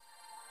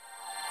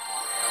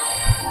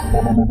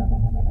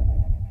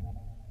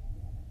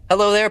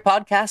Hello there,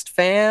 podcast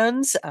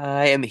fans.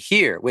 I am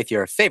here with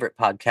your favorite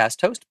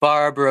podcast host,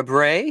 Barbara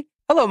Bray.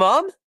 Hello,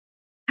 Mom.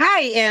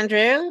 Hi,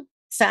 Andrew,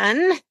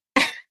 son.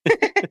 It's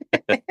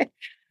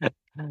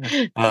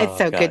Oh,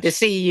 so good to gosh.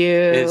 see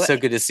It's you. so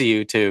good to see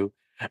you, too.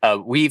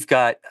 We've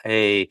got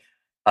a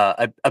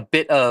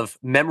bit of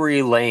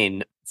memory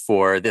lane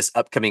for this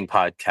upcoming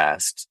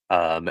podcast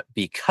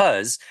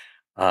because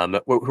we're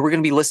going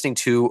to be listening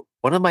to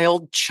one of my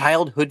old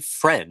childhood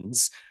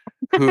friends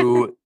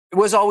who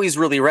was always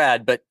really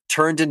rad, but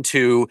turned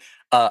into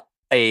a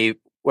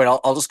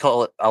well, I'll just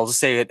call it. I'll just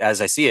say it as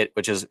I see it,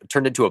 which is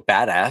turned into a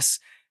badass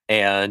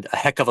and a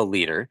heck of a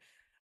leader.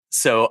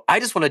 So I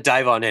just want to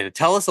dive on in and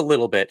tell us a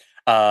little bit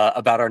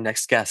about our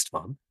next guest,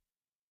 Mom.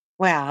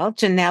 Well,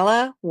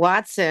 Janella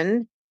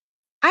Watson.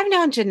 I've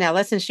known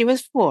Janella since she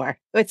was 4.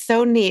 What's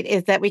so neat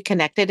is that we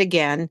connected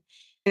again.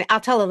 And I'll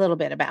tell a little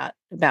bit about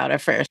her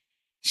first.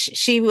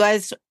 She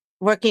was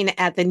working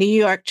at the New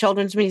York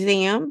Children's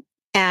Museum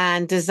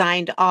and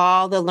designed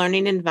all the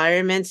learning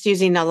environments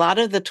using a lot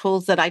of the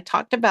tools that I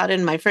talked about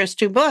in my first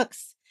 2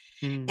 books.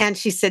 Mm. And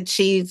she said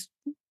she's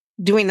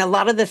doing a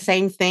lot of the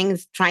same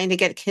things, trying to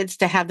get kids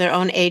to have their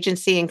own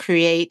agency and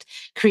create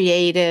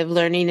creative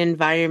learning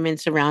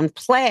environments around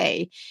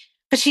play.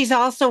 But she's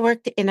also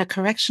worked in a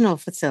correctional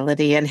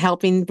facility and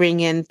helping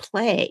bring in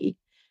play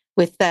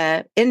with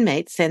the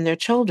inmates and their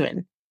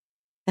children.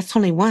 That's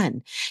only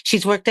one.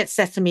 She's worked at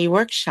Sesame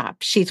Workshop.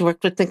 She's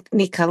worked with the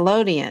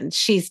Nickelodeon.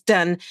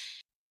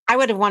 I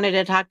would have wanted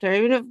to talk to her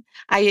even if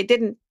I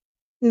didn't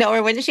know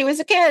her when she was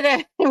a kid.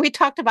 And we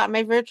talked about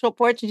my virtual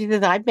porch. And she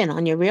said, I've been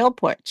on your real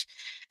porch.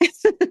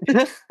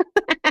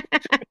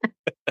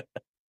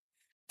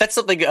 That's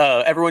something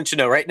everyone should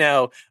know right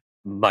now.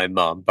 My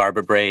mom,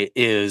 Barbara Bray,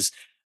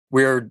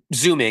 we're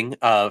Zooming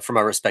from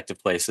our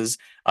respective places.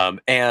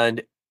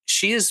 And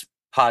she is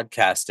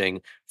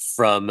podcasting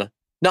from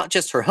not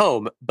just her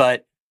home,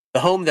 but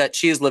the home that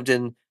she has lived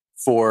in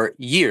for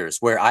years,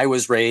 where I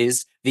was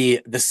raised,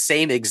 the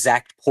same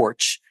exact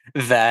porch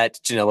that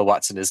Janella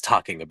Watson is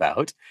talking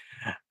about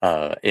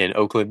in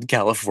Oakland,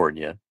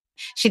 California.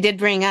 She did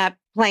bring up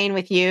playing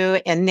with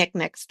you and Nick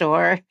next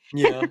door.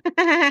 Yeah.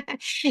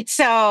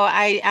 So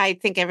I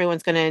think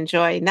everyone's going to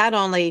enjoy not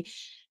only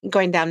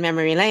going down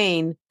memory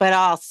lane, but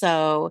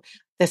also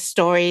the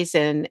stories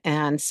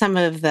and some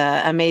of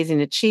the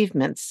amazing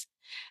achievements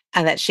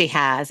that she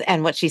has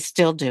and what she's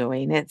still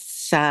doing.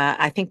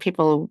 I think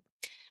people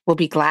will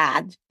be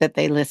glad that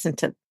they listen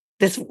to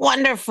this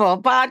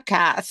wonderful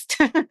podcast.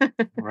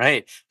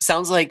 Right.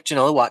 Sounds like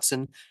Janella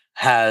Watson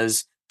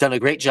has done a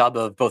great job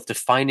of both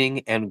defining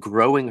and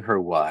growing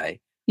her why.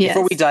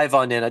 Before we Yes. dive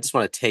on in, I just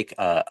want to take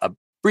a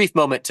brief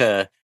moment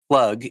to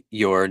plug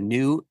your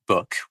new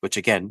book, which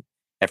again,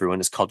 everyone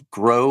is called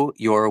Grow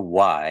Your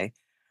Why.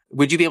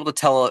 Would you be able to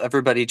tell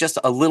everybody just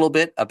a little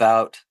bit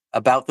about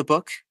the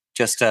book,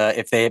 just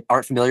if they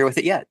aren't familiar with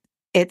it yet?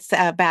 It's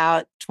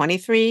about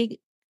 23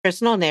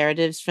 personal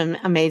narratives from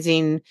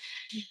amazing,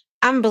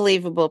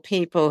 unbelievable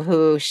people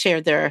who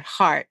shared their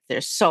heart, their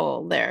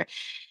soul,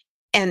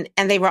 and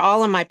they were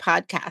all on my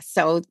podcast.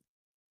 So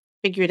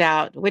figured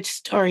out which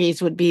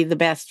stories would be the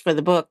best for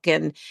the book.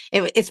 And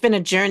it's been a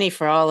journey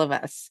for all of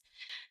us.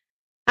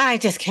 I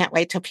just can't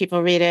wait till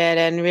people read it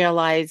and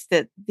realize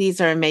that these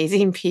are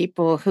amazing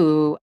people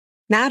who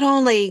not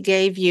only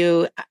gave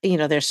you,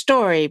 their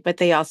story, but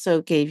they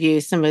also gave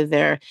you some of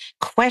their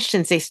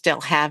questions they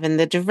still have and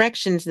the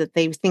directions that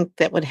they think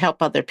that would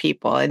help other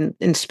people and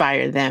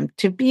inspire them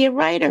to be a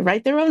writer,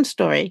 write their own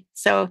story.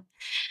 So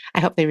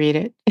I hope they read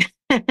it.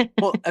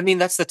 Well, I mean,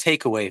 that's the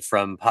takeaway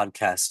from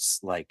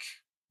podcasts like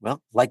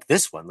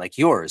this one, like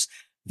yours,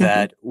 Mhm.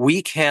 that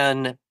we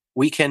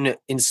can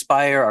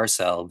inspire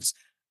ourselves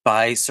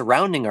by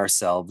surrounding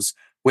ourselves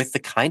with the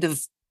kind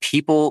of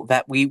people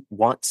that we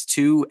want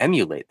to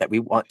emulate, that we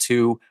want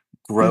to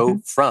grow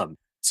Mhm. from.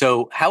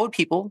 So how would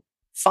people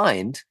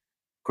find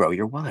Grow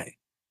Your Why?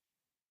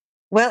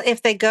 Well,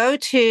 if they go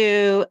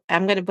to,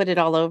 I'm going to put it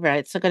all over.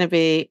 It's going to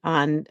be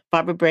on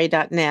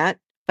barbarabray.net,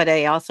 but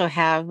I also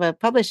have a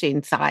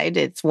publishing side.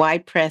 It's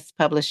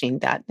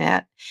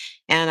ypresspublishing.net.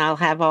 And I'll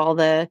have all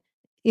the,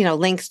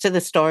 links to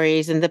the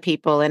stories and the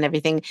people and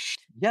everything. It's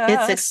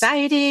Yes.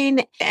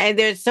 exciting. And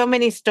there's so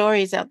many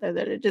stories out there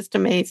that are just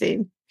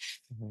amazing.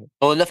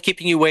 Well, enough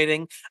keeping you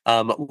waiting.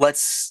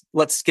 Let's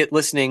get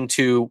listening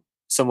to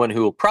someone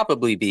who will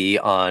probably be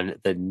on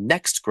the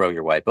next Grow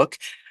Your Why book,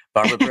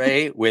 Barbara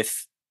Bray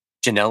with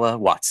Janella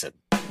Watson.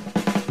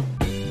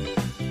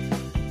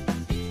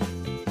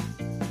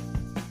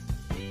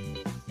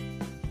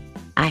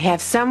 I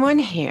have someone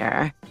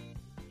here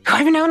who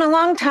I've known a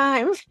long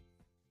time,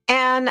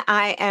 and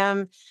I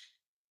am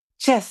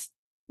just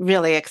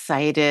really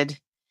excited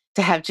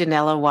to have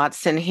Janella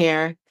Watson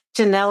here.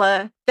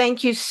 Janella,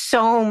 thank you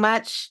so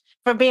much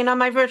for being on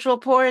my virtual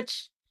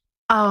porch.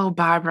 Oh,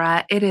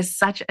 Barbara, it is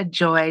such a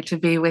joy to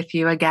be with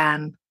you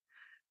again.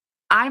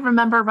 I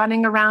remember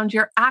running around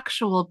your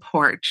actual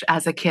porch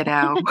as a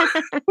kiddo.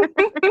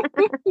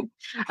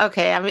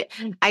 Okay,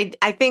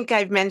 I think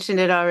I've mentioned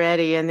it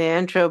already in the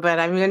intro, but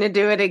I'm going to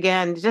do it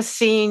again. Just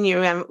seeing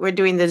you, we're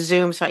doing the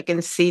Zoom so I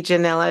can see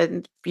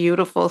Janella's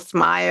beautiful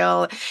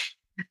smile.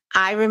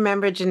 I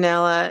remember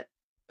Janella,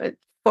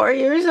 4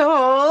 years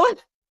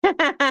old.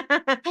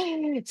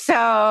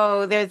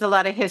 So there's a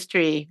lot of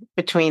history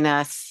between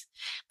us.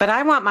 But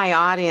I want my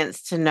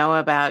audience to know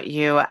about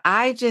you.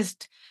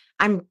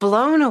 I'm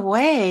blown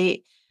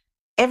away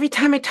every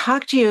time I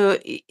talk to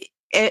you.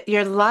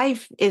 Your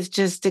life is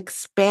just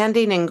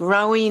expanding and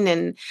growing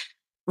and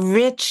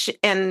rich.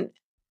 And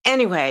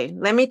anyway,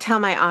 let me tell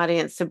my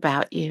audience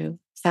about you.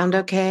 Sound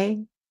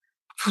okay?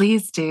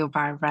 Please do,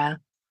 Barbara.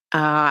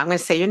 I'm going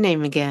to say your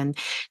name again.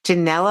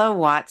 Janella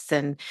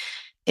Watson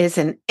is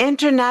an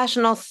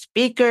international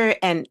speaker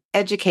and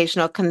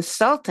educational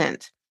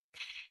consultant.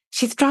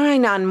 She's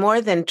drawing on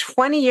more than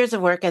 20 years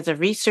of work as a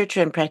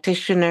researcher and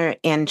practitioner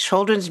in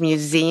children's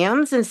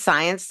museums and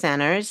science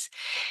centers.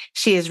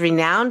 She is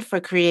renowned for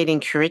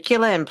creating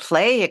curricula and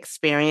play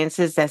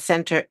experiences that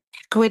center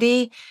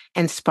equity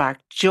and spark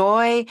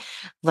joy,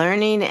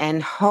 learning,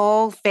 and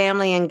whole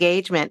family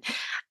engagement.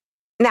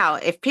 Now,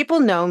 if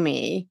people know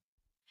me,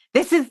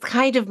 this is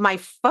kind of my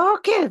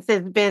focus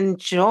has been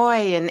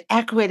joy and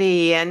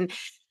equity and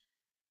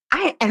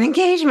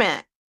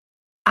engagement.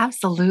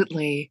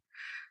 Absolutely.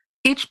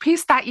 Each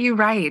piece that you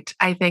write,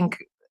 I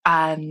think,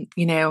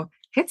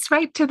 hits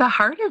right to the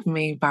heart of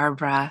me,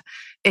 Barbara.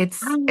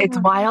 It's Ah,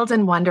 wild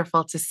and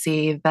wonderful to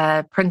see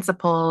the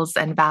principles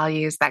and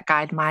values that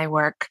guide my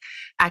work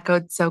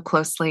echoed so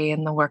closely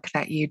in the work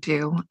that you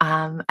do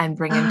and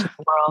bring into ah.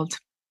 the world.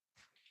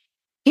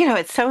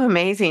 It's so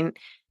amazing.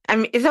 I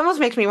mean, it almost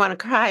makes me want to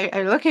cry.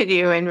 I look at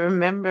you and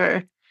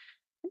remember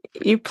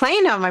you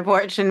playing on my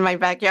porch in my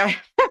backyard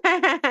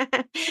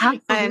and just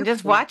Absolutely.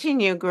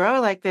 watching you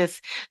grow like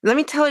this. Let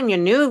me tell him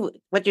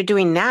what you're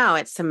doing now.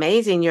 It's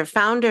amazing. You're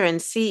founder and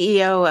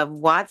CEO of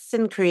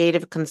Watson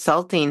Creative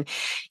Consulting.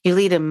 You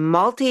lead a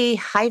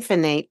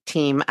multi-hyphenate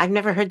team. I've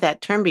never heard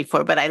that term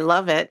before, but I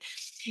love it.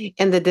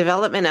 In the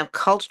development of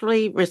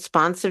culturally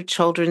responsive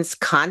children's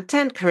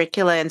content,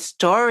 curricula, and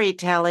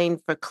storytelling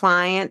for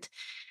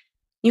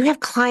you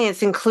have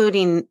clients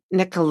including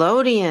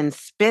Nickelodeon,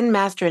 Spin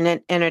Master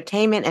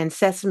Entertainment, and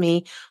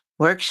Sesame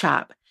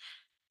Workshop.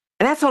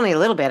 And that's only a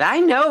little bit.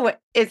 I know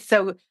it's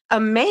so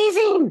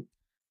amazing.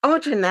 Oh,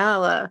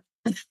 Janella,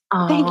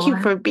 thank you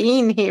Oh, for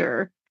being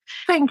here.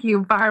 thank you,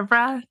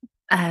 Barbara.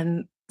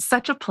 And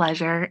such a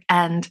pleasure.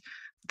 And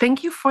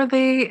thank you for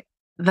the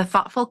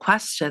thoughtful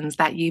questions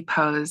that you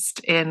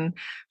posed in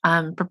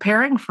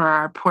preparing for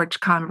our porch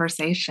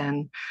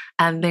conversation.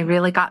 And they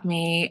really got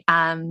me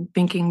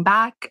thinking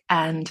back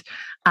and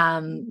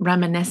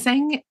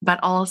reminiscing, but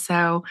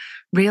also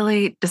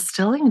really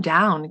distilling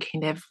down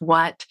kind of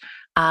what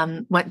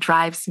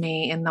drives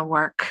me in the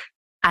work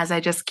as I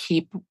just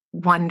keep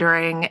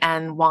wondering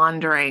and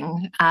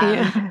wandering.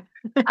 Yeah.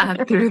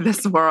 Through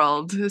this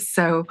world.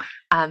 So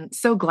I'm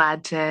so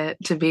glad to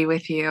be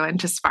with you and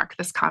to spark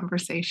this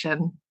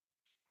conversation.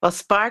 Well,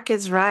 Spark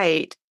is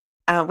right.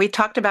 We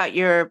talked about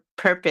your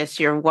purpose,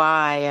 your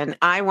why, and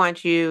I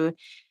want you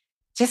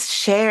just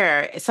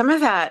share some of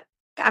that.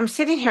 I'm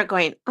sitting here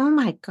going, oh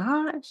my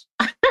gosh.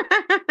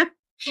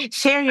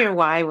 Share your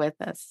why with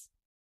us.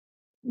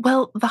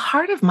 Well, the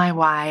heart of my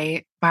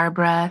why,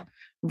 Barbara,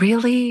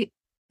 really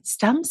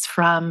stems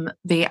from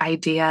the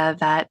idea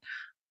that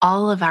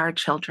all of our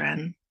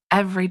children,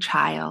 every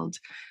child,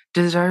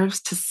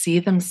 deserves to see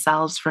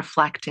themselves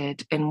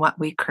reflected in what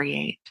we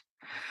create.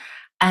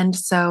 And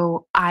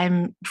so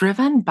I'm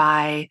driven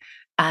by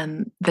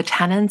the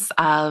tenets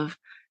of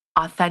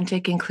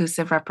authentic,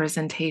 inclusive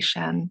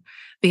representation,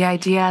 the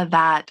idea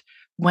that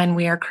when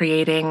we are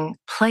creating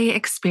play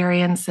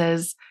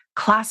experiences,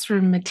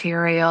 classroom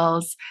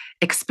materials,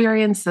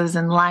 experiences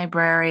in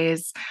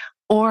libraries,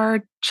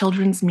 or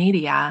children's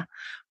media,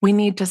 we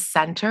need to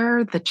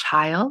center the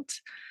child,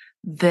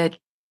 the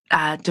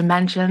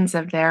dimensions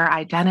of their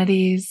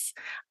identities,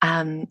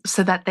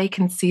 so that they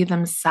can see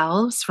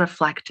themselves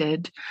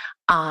reflected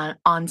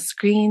on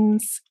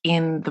screens,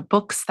 in the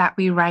books that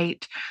we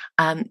write,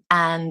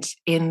 and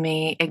in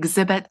the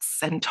exhibits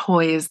and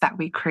toys that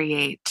we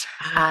create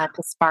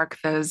to spark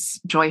those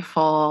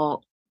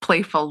joyful,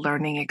 playful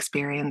learning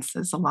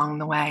experiences along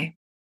the way.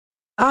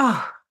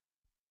 Oh,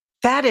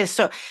 that is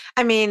so.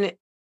 I mean,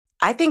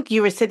 I think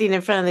you were sitting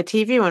in front of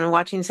the TV when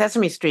watching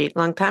Sesame Street a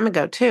long time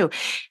ago, too.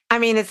 I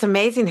mean, it's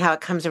amazing how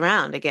it comes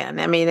around again.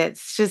 I mean,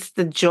 it's just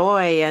the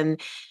joy,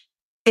 and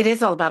it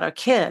is all about our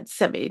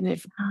kids. I mean,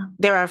 if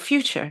they're our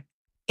future.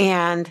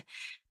 And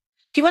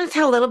do you want to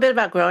tell a little bit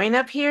about growing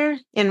up here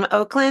in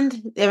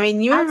Oakland? I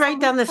mean, you were right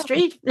down the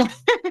Absolutely.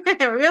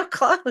 street, real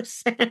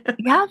close.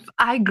 Yep,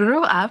 I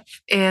grew up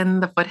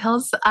in the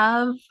foothills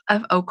of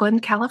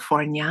Oakland,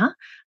 California.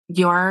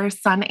 Your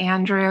son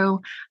Andrew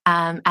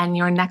and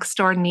your next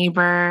door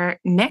neighbor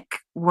Nick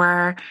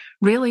were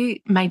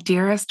really my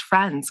dearest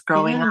friends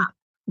growing up.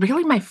 Yeah.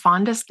 Really, my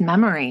fondest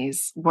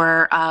memories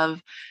were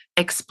of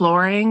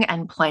exploring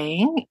and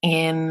playing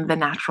in the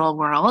natural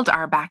world,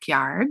 our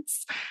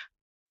backyards,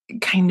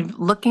 kind of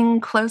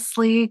looking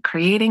closely,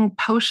 creating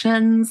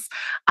potions,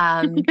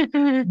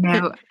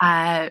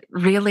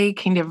 really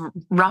kind of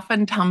rough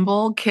and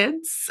tumble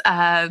kids.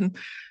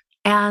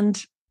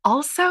 And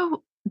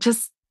also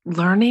just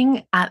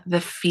learning at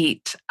the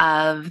feet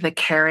of the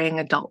caring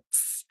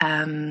adults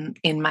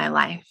in my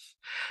life.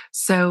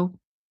 So,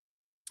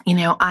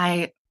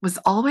 I was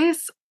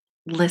always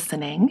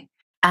listening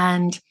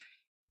and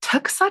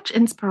took such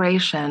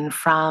inspiration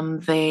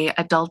from the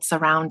adults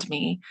around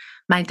me.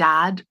 My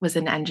dad was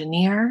an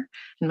engineer,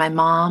 and my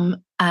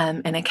mom,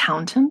 an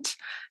accountant.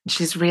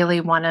 She's really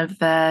one of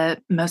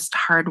the most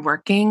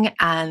hardworking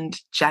and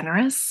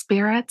generous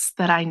spirits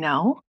that I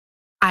know.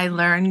 I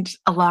learned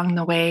along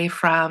the way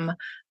from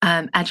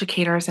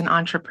educators and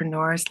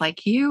entrepreneurs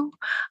like you,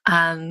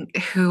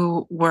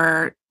 who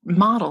were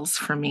models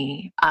for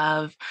me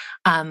of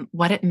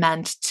what it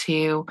meant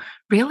to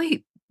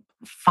really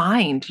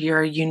find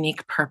your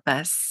unique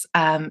purpose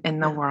in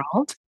the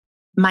world.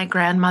 My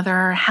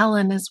grandmother,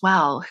 Helen, as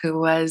well, who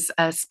was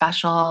a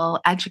special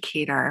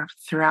educator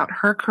throughout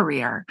her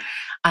career.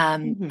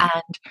 And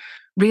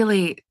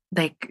really,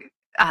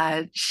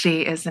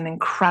 she is an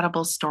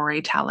incredible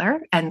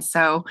storyteller. And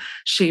so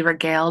she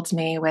regaled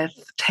me with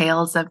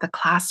tales of the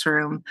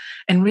classroom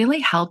and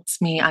really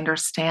helped me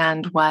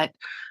understand what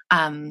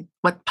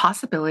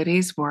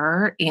possibilities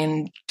were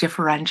in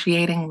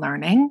differentiating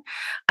learning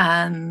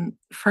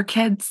for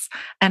kids.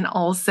 And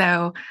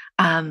also,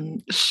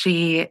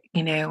 she,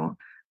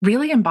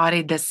 really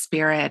embodied this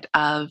spirit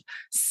of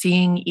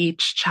seeing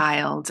each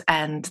child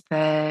and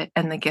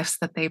the gifts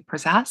that they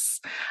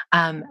possess,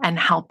 and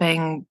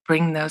helping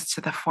bring those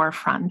to the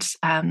forefront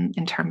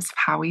in terms of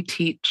how we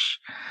teach.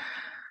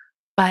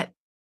 But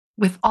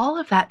with all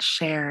of that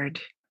shared,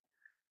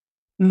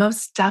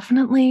 most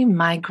definitely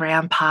my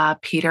grandpa,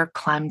 Peter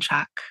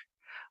Klemchuk,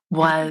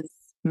 was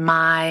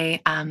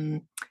my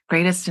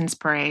greatest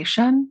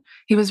inspiration.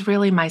 He was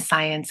really my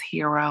science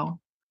hero.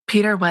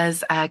 Peter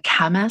was a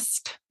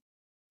chemist,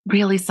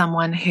 really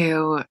someone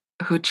who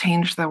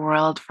changed the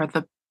world for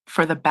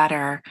the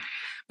better.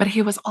 But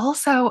he was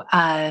also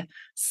a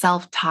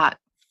self-taught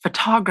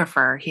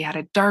photographer. He had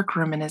a dark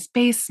room in his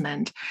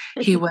basement.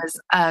 He was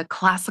a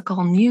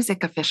classical music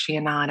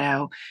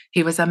aficionado.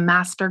 He was a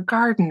master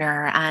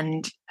gardener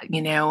and,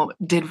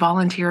 did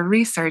volunteer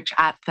research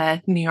at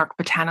the New York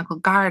Botanical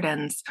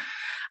Gardens.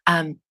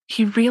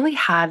 He really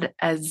had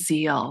a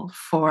zeal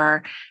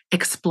for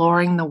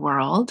exploring the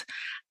world.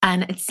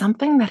 And it's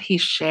something that he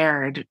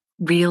shared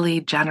really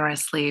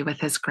generously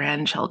with his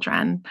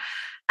grandchildren.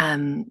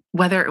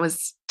 Whether it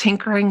was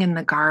tinkering in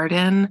the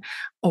garden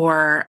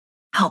or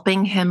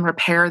helping him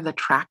repair the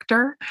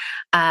tractor,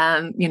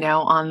 on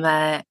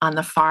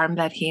the farm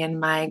that he and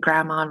my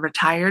grandma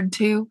retired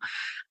to.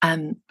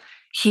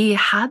 He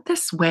had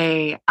this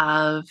way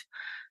of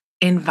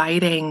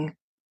inviting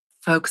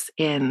folks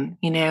in.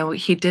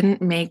 He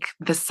didn't make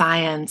the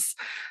science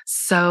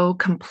so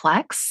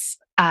complex.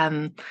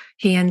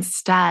 He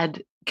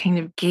instead kind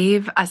of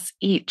gave us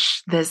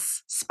each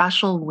this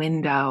special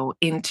window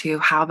into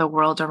how the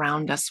world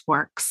around us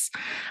works.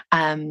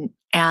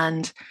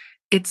 And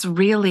it's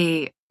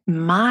really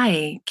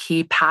my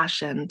key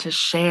passion to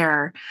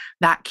share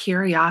that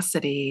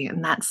curiosity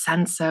and that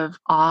sense of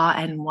awe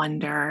and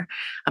wonder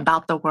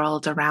about the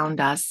world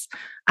around us,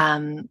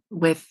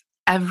 with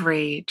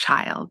every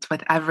child,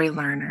 with every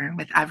learner,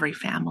 with every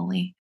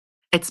family.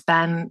 It's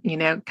been,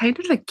 kind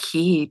of the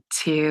key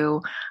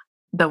to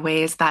the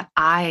ways that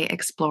I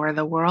explore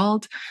the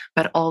world,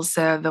 but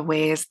also the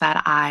ways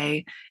that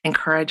I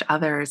encourage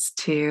others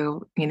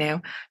to,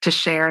 to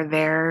share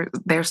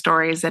their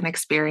stories and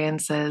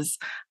experiences,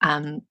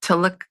 to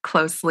look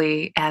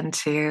closely and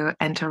to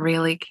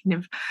really kind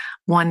of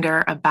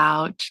wonder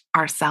about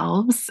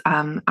ourselves,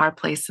 our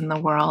place in the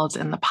world,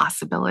 and the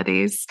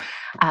possibilities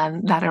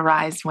that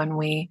arise when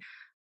we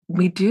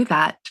do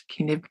that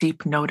kind of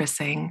deep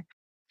noticing.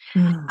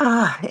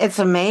 It's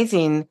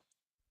amazing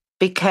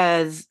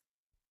because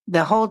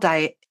the whole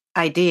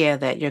idea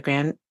that your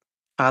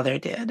grandfather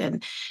did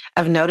and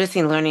of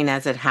noticing learning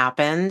as it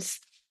happens,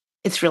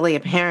 it's really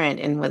apparent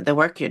in the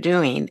work you're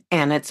doing.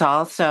 And it's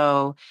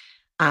also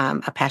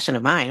a passion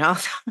of mine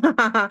also.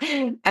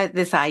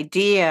 This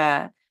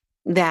idea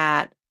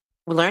that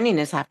learning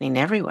is happening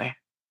everywhere.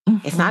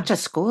 It's not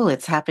just school,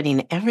 it's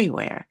happening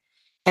everywhere.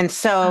 And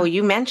so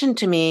you mentioned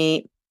to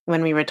me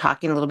when we were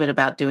talking a little bit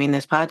about doing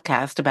this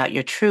podcast about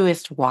your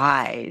truest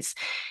whys.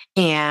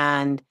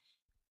 And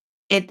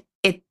it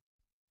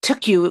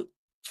took you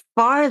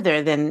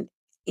farther than,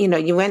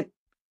 you went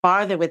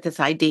farther with this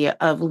idea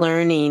of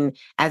learning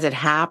as it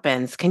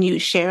happens. Can you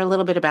share a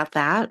little bit about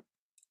that?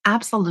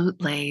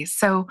 Absolutely.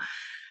 So,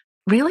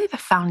 really, the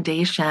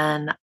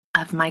foundation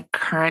of my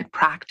current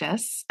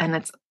practice, and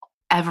it's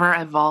ever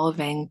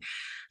evolving,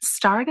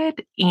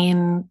 started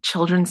in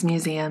children's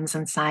museums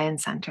and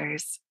science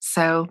centers.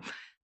 So,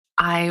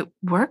 I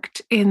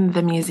worked in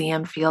the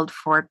museum field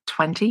for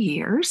 20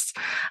 years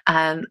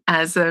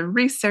as a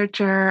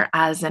researcher,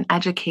 as an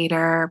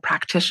educator,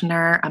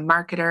 practitioner, a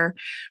marketer.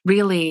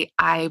 Really,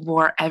 I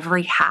wore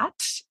every hat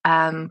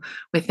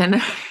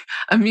within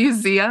a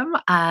museum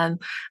that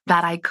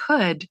I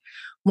could,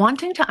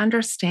 wanting to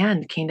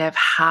understand kind of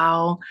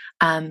how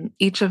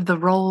each of the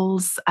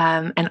roles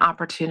and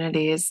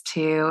opportunities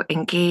to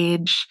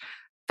engage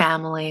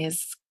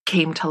families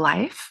came to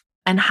life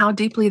and how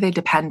deeply they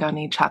depend on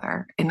each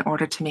other in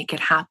order to make it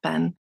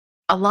happen.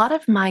 A lot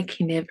of my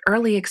kind of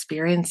early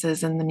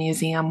experiences in the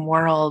museum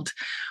world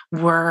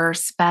were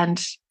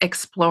spent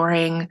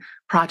exploring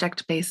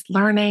project based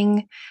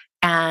learning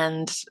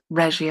and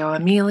Reggio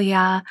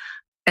Emilia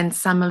and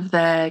some of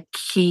the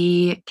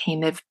key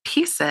kind of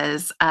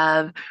pieces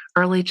of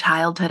early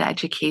childhood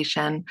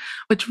education,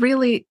 which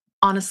really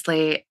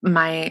honestly,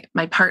 my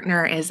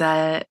partner is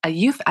a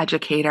youth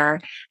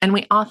educator, and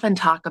we often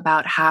talk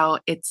about how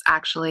it's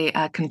actually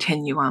a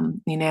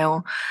continuum,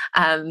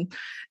 um,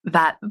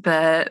 that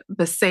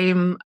the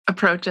same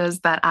approaches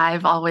that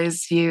I've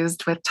always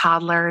used with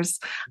toddlers,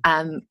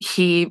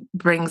 he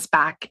brings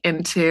back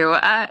into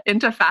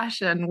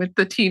fashion with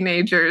the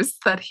teenagers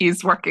that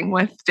he's working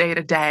with day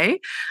to day,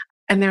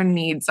 and their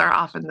needs are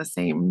often the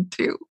same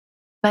too.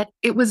 But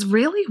it was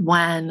really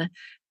when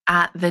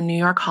at the New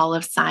York Hall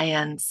of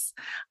Science,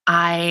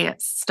 I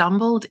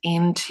stumbled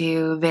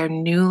into their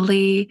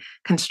newly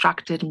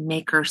constructed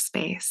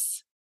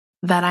makerspace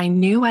that I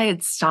knew I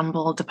had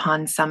stumbled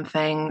upon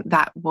something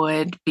that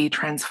would be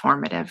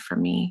transformative for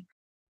me.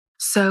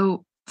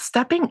 So,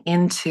 stepping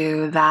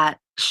into that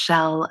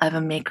shell of a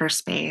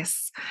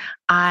makerspace,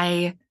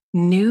 I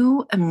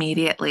knew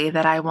immediately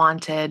that I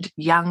wanted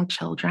young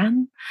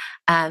children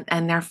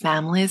and their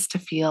families to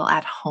feel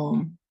at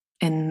home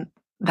in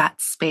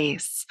that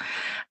space.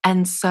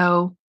 And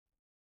so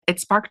it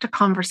sparked a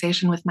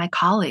conversation with my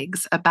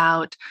colleagues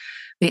about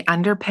the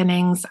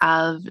underpinnings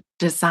of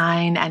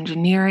design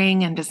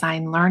engineering and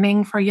design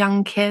learning for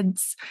young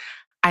kids.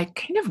 I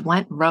kind of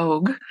went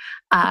rogue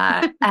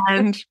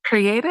and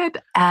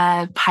created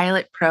a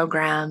pilot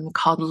program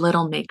called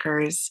Little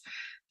Makers,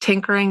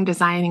 tinkering,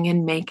 designing,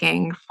 and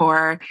making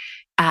for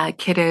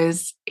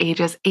kiddos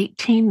ages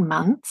 18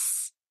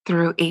 months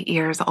through 8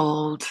 years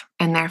old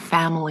and their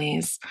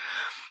families,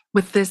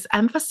 with this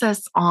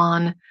emphasis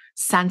on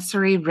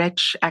sensory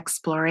rich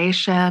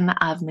exploration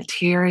of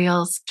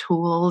materials,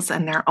 tools,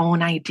 and their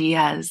own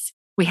ideas.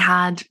 We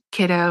had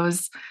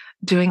kiddos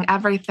doing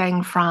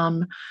everything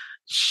from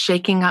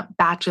shaking up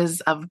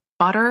batches of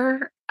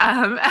butter,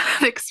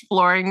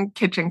 exploring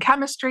kitchen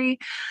chemistry,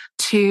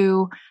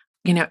 to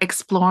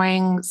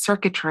exploring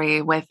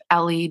circuitry with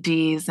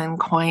LEDs and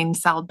coin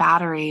cell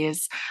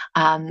batteries,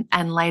 and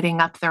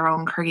lighting up their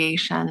own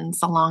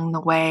creations along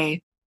the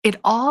way. It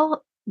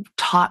all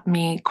taught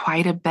me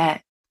quite a bit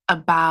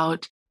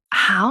about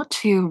how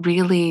to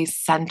really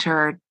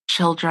center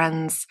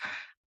children's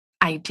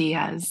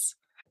ideas,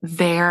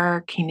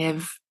 their kind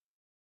of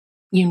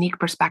unique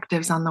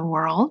perspectives on the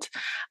world,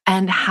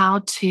 and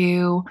how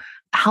to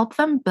help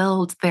them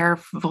build their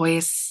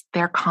voice,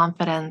 their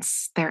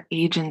confidence, their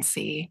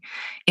agency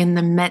in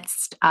the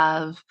midst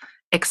of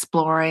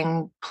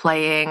exploring,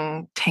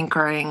 playing,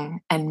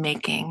 tinkering, and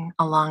making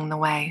along the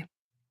way.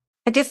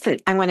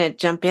 I want to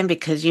jump in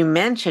because you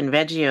mentioned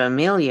Reggio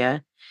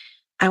Emilia.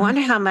 I wonder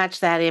how much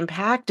that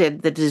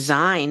impacted the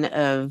design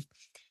of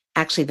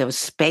actually those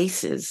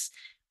spaces.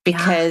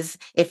 Because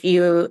if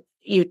you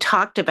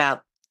talked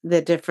about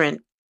the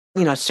different,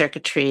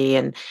 circuitry,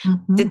 and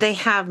did they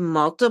have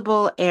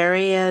multiple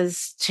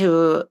areas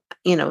to,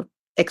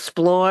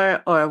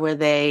 explore, or were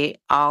they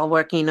all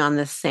working on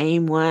the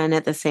same one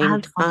at the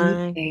same time?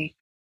 Absolutely.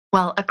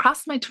 Well,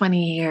 across my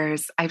 20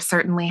 years, I've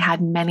certainly had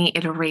many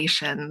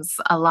iterations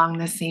along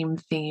the same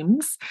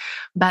themes.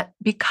 But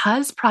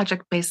because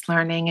project based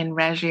learning and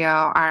Reggio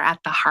are at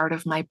the heart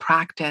of my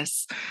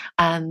practice,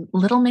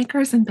 Little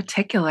Makers in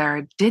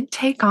particular did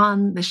take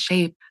on the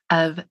shape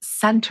of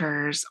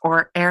centers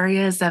or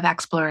areas of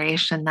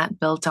exploration that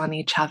built on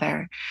each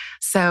other.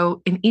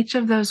 So in each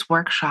of those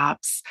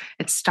workshops,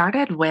 it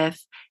started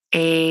with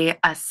a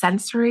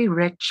sensory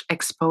rich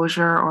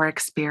exposure or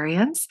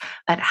experience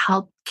that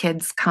helped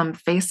kids come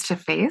face to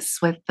face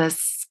with the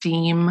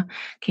STEAM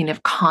kind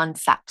of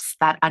concepts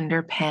that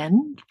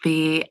underpin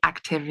the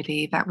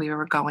activity that we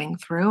were going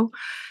through.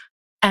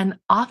 And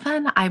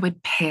often I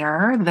would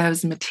pair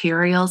those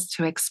materials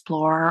to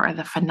explore or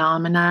the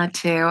phenomena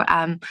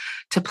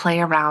to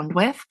play around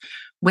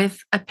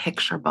with a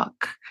picture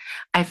book.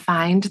 I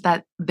find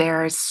that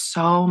there's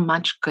so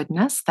much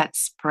goodness that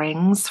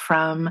springs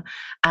from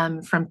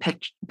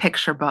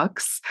picture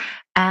books,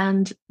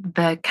 and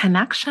the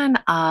connection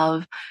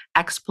of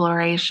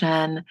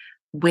exploration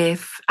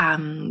with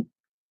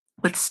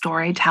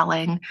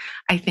storytelling,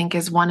 I think,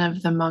 is one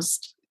of the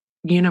most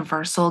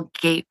universal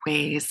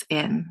gateways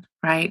in,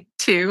 right,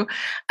 to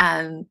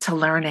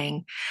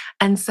learning.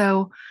 And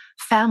so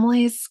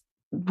families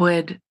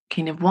would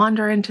kind of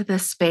wander into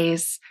this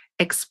space,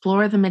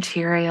 explore the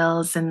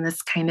materials in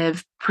this kind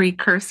of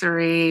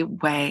precursory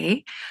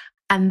way,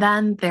 And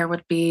then there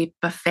would be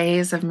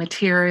buffets of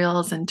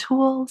materials and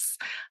tools,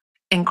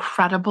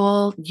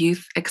 incredible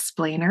youth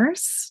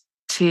explainers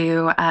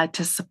to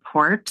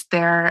support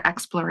their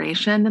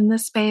exploration in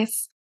this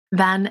space.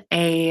 Then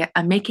a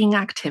making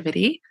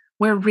activity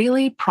where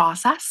really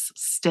process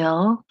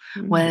still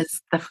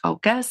was the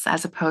focus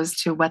as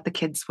opposed to what the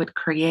kids would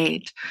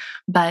create.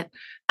 But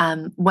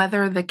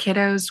whether the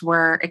kiddos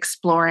were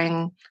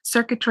exploring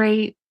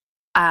circuitry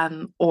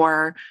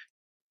or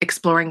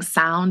exploring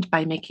sound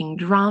by making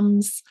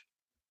drums,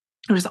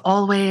 there was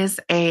always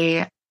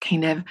a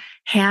kind of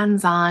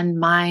hands-on,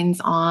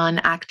 minds-on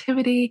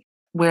activity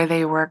where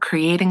they were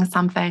creating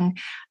something.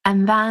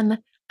 And then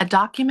a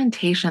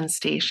documentation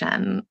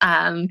station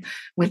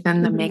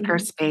within the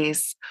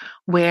makerspace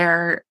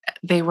where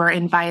they were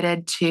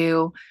invited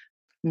to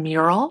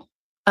mural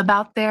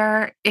about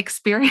their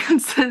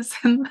experiences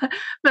in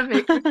the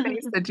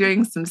makerspace, so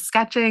doing some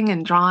sketching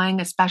and drawing,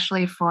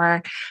 especially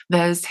for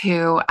those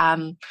who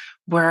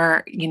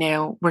were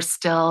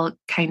still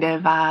kind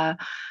of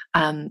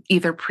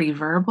either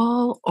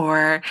pre-verbal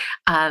or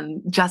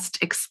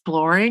just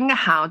exploring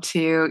how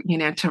to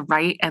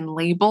write and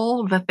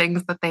label the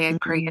things that they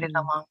had created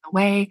along the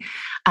way.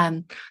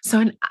 So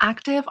an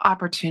active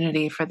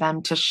opportunity for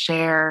them to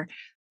share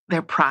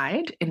their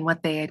pride in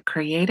what they had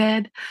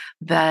created,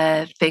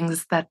 the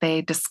things that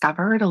they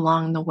discovered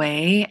along the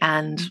way,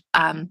 and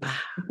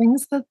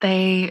things that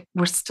they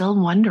were still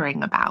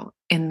wondering about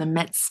in the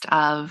midst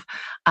of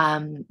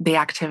the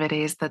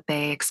activities that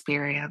they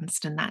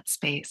experienced in that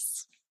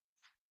space.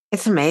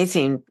 It's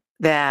amazing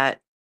that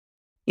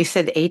you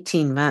said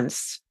 18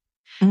 months.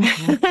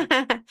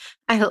 Mm-hmm.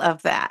 I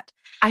love that.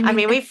 I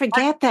mean, We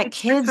forget that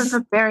kids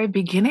from the very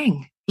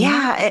beginning.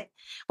 Yeah.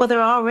 Well,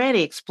 they're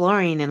already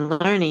exploring and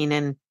learning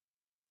and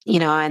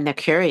they're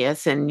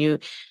curious. And you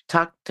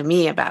talk to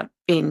me about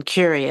being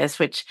curious,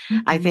 which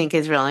I think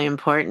is really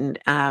important.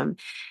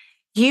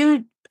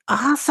 You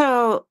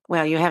also,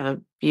 well, you have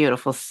a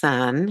beautiful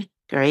son,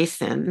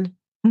 Grayson.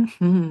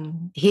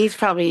 He's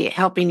probably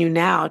helping you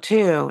now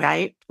too,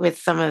 right? With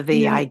some of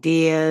the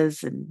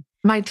ideas and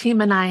my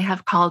team and I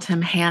have called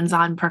him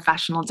hands-on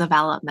professional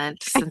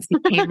development since he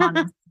came on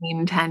the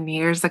scene 10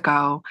 years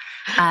ago.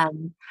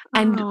 And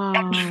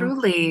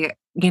truly,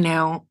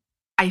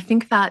 I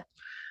think that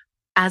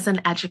as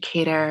an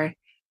educator,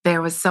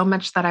 there was so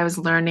much that I was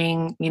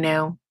learning,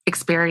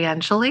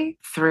 experientially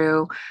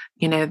through,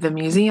 the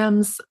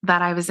museums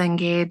that I was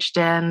engaged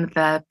in,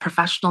 the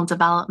professional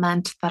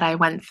development that I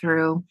went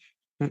through,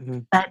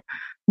 that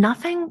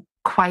nothing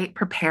quite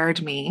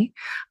prepared me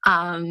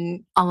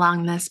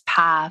along this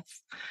path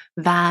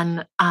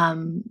than,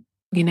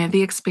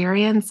 the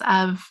experience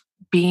of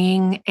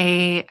being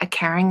a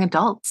caring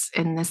adult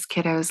in this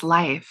kiddo's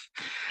life.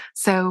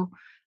 So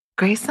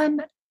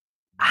Grayson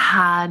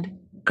had,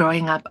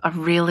 growing up, a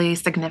really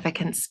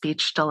significant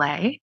speech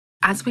delay.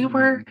 As we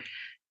were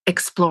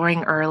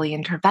exploring early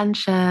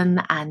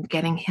intervention and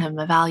getting him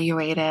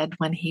evaluated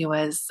when he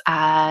was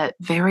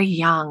very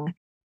young,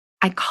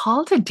 I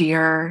called a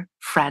dear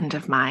friend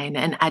of mine,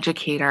 an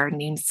educator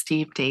named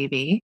Steve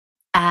Davey,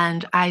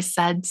 and I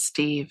said,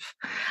 Steve,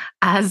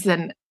 as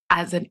an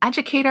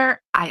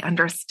educator, I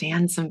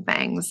understand some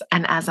things.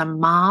 And as a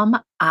mom,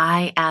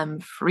 I am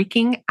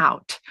freaking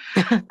out.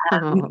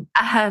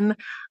 And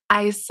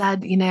I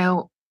said,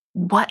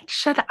 what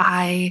should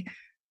I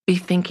be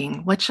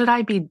thinking? What should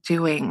I be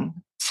doing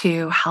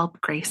to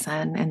help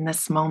Grayson in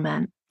this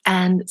moment?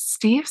 And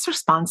Steve's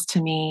response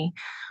to me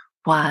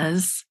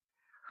was,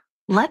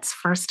 let's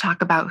first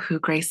talk about who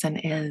Grayson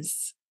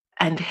is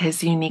and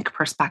his unique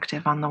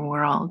perspective on the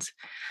world.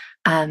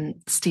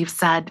 Steve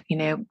said,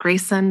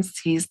 Grayson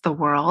sees the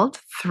world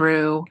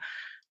through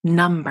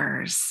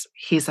numbers.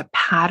 He's a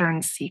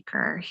pattern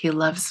seeker. He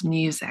loves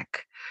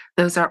music.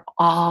 Those are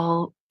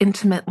all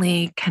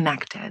intimately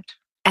connected.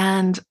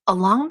 And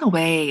along the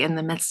way, in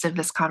the midst of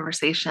this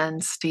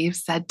conversation, Steve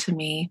said to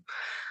me,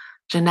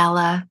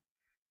 Janella,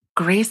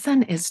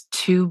 Grayson is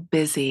too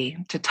busy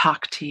to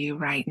talk to you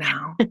right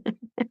now.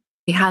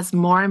 He has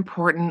more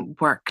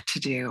important work to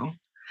do.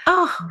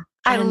 Oh,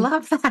 I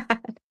love that.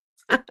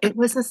 It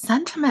was a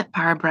sentiment,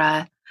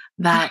 Barbara,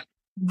 that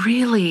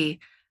really,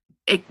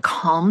 it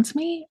calmed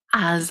me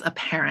as a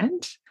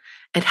parent.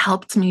 It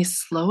helped me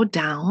slow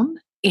down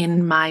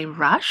in my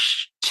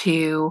rush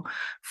to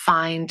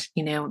find,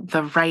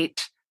 the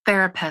right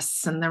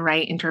therapists and the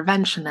right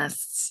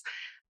interventionists.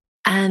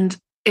 And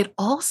it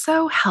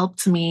also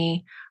helped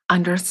me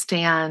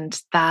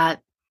understand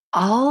that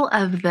all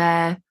of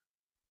the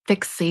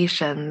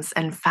fixations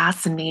and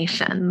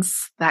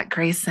fascinations that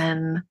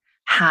Grayson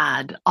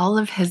had, all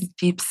of his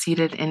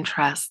deep-seated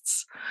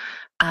interests,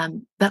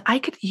 that I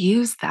could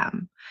use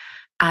them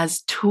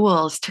as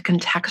tools to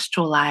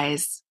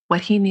contextualize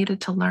what he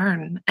needed to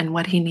learn and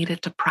what he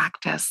needed to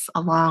practice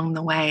along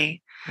the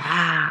way.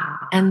 Wow.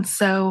 And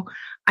so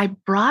I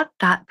brought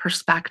that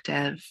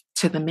perspective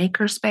to the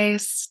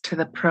makerspace, to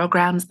the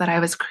programs that I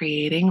was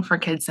creating for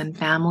kids and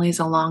families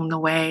along the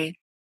way.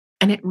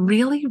 And it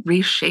really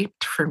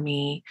reshaped for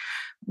me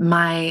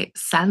my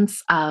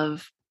sense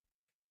of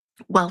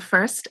Well,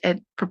 first,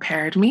 it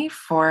prepared me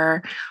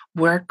for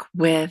work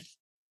with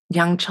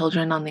young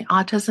children on the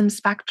autism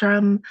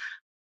spectrum.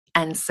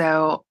 And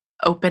so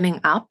opening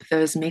up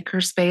those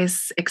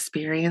makerspace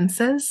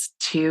experiences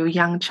to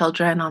young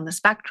children on the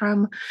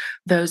spectrum,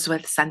 those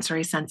with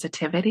sensory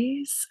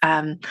sensitivities,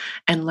 and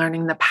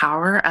learning the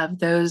power of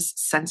those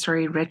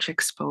sensory rich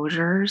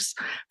exposures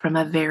from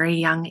a very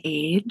young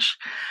age,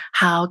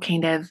 how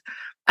kind of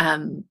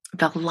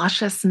the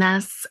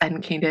lusciousness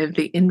and kind of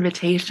the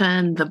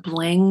invitation, the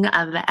bling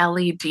of the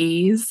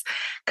LEDs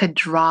could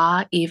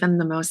draw even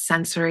the most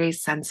sensory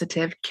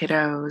sensitive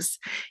kiddos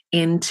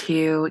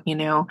into,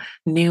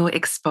 new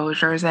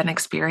exposures and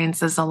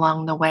experiences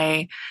along the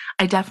way.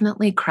 I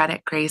definitely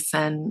credit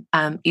Grayson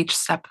each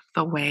step of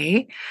the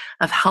way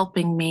of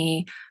helping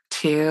me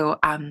to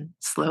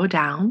slow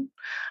down,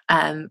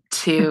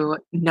 to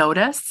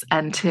notice,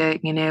 and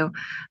to,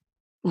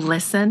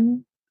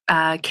 listen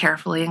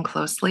carefully and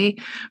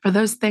closely for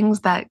those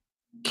things that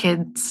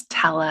kids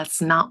tell us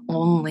not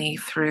only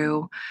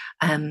through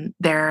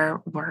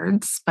their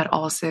words, but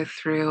also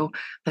through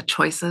the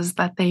choices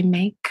that they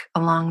make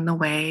along the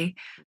way.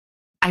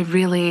 I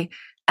really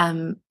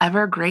am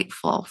ever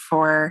grateful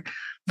for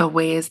the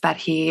ways that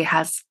he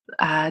has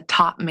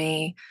taught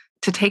me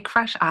to take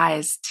fresh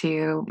eyes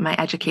to my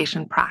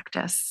education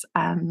practice.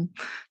 Time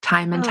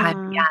and time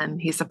Oh, again,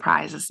 he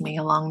surprises me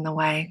along the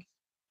way.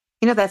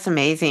 that's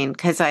amazing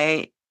because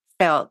I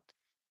felt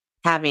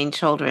having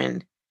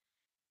children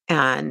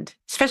and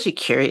especially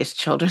curious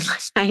children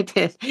like I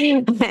did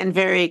and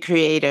very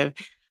creative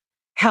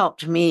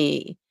helped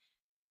me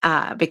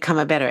become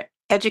a better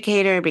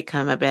educator,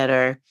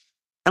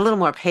 a little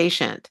more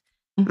patient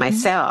Mhm.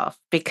 myself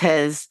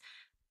because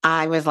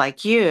I was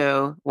like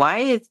you,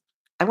 I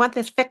want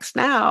this fixed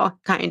now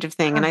kind of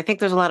thing. And Sure. I think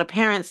there's a lot of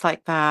parents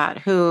like that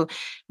who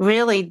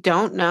really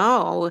don't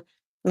know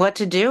what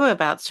to do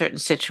about certain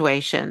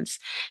situations.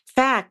 In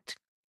fact,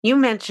 you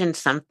mentioned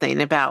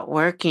something about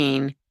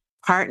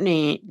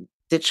partnering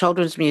the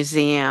Children's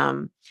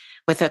Museum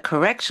with a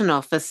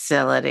correctional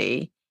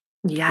facility.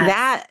 Yes.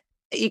 That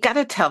you got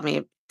to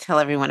tell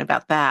everyone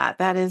about that.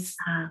 That is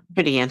Uh,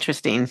 pretty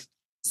interesting.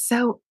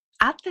 so,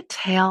 at the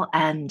tail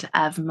end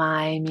of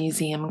my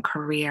museum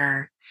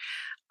career,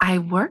 I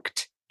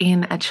worked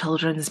in a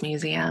children's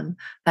museum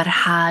that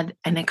had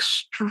an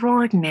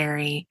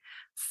extraordinary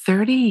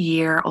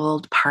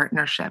 30-year-old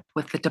partnership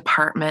with the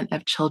Department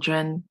of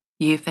Children,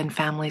 Youth, and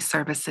Family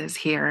Services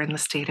here in the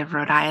state of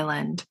Rhode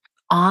Island.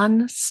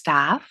 On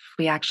staff,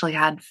 we actually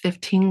had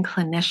 15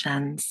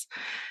 clinicians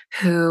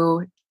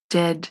who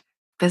did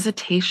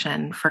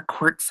visitation for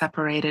court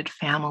separated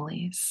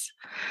families.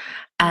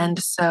 And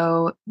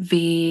so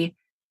the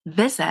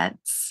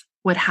visits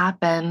would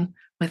happen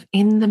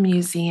within the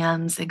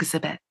museum's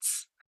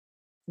exhibits.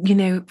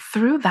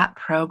 Through that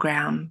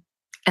program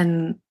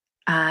and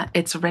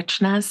its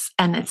richness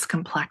and its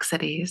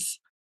complexities,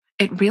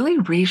 it really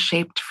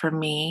reshaped for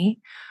me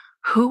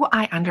who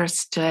I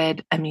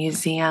understood a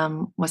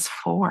museum was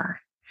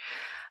for.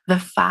 The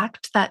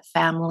fact that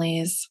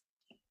families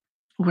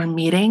were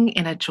meeting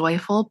in a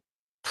joyful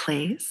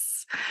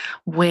place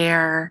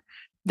where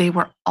they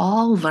were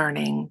all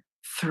learning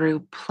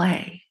through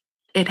play.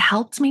 It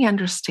helped me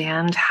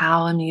understand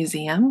how a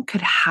museum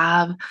could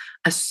have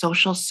a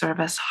social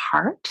service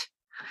heart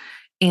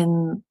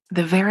in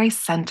the very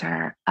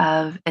center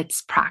of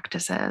its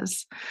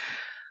practices.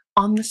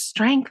 On the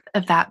strength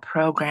of that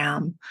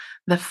program,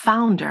 the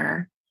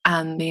founder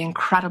and the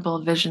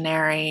incredible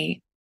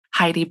visionary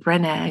Heidi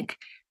Brinig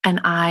and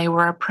I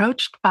were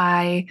approached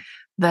by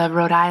the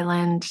Rhode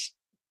Island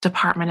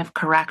Department of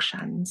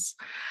Corrections,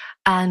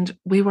 and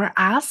we were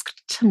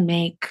asked to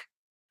make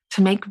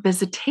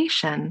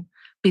visitation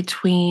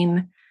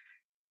between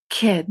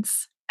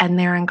kids and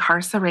their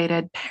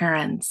incarcerated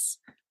parents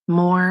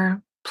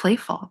more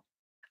playful,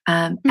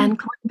 Hmm. and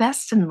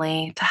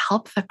clandestinely to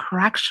help the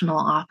correctional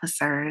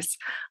officers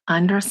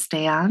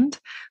understand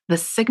the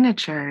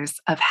signatures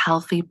of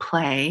healthy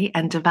play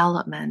and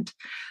development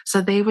so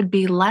they would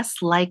be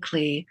less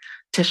likely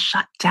to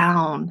shut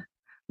down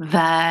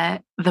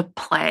the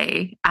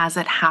play as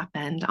it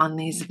happened on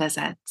these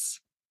visits.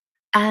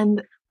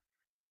 And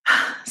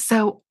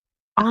so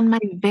on my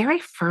very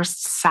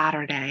first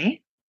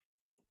Saturday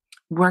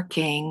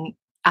working,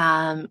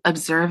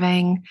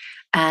 observing,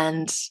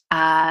 and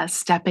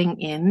stepping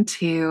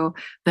into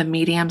the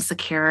medium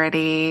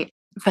security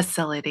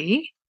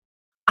facility,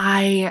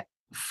 I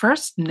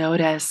first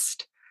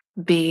noticed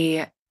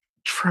the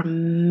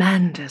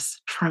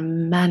tremendous,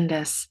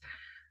 tremendous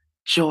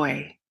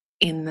joy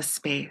in the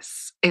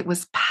space. It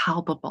was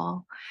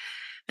palpable.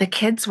 The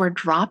kids were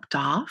dropped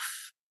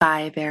off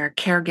by their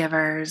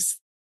caregivers.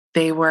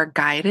 They were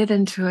guided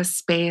into a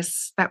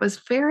space that was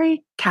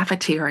very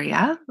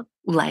cafeteria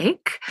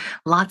like,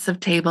 lots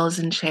of tables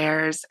and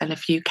chairs, and a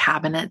few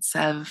cabinets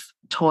of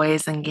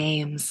toys and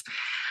games.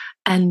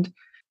 And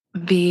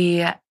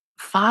the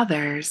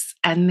fathers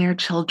and their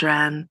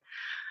children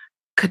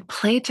could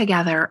play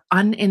together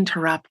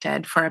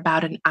uninterrupted for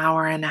about an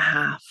hour and a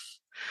half.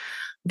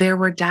 There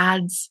were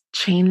dads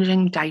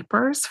changing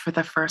diapers for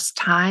the first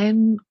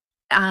time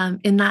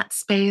in that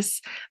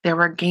space. There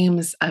were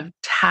games of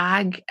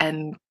tag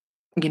and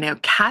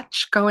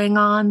catch going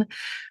on.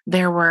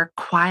 There were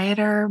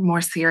quieter,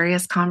 more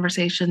serious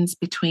conversations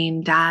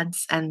between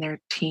dads and their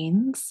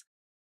teens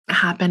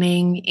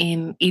happening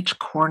in each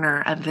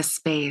corner of the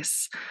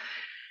space.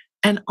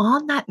 And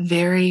on that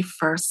very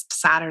first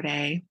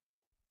Saturday,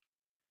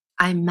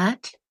 I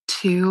met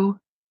two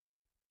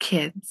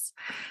kids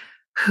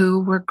who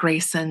were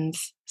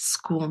Grayson's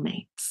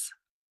schoolmates.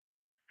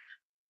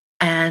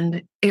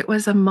 And it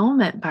was a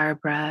moment,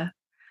 Barbara,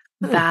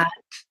 that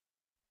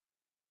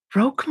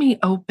broke me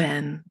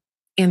open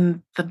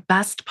in the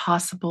best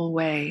possible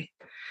way.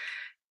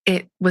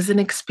 It was an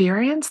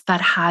experience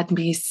that had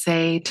me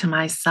say to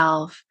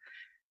myself,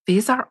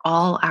 these are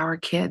all our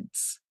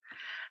kids,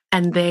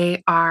 and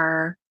they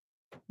are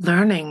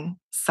learning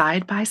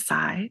side by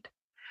side.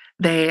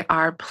 They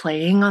are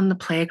playing on the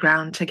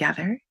playground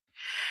together.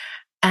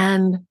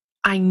 And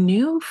I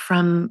knew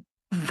from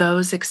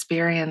those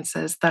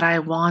experiences that I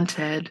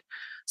wanted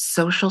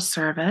social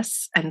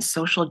service and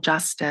social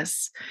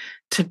justice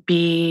to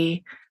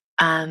be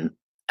a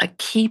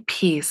key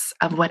piece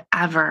of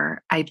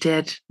whatever I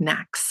did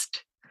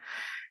next.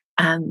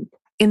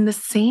 In the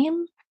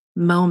same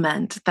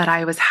moment that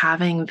I was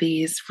having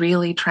these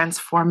really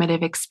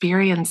transformative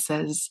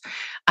experiences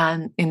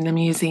in the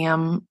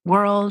museum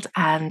world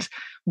and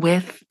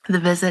with the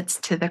visits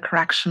to the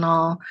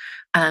correctional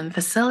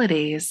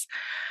facilities,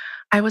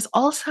 I was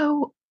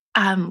also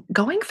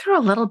going through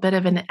a little bit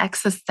of an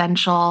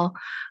existential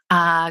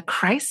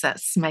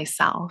crisis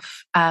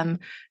myself. And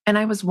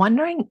I was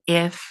wondering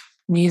if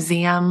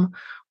museum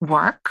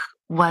work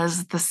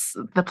was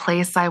the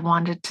place I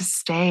wanted to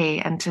stay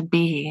and to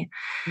be.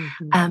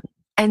 Mm-hmm.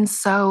 And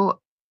so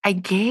I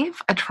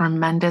gave a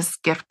tremendous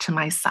gift to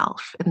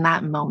myself in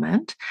that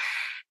moment.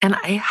 And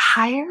I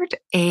hired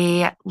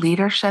a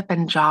leadership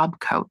and job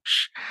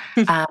coach.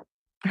 Her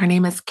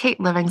name is Kate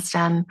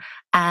Livingston.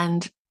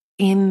 And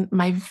in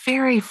my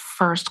very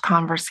first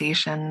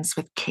conversations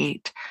with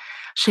Kate,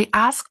 she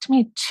asked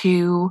me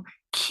two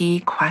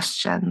key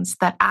questions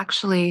that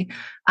actually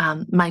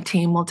my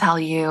team will tell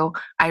you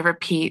I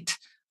repeat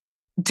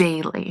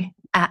daily.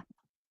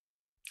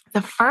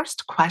 The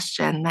first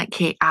question that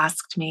Kate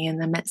asked me in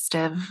the midst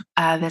of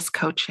this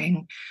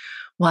coaching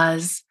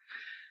was,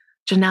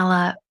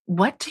 Janella,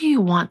 what do you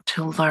want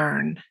to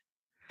learn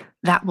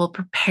that will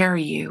prepare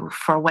you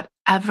for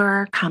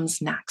whatever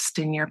comes next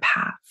in your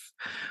path?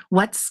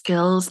 What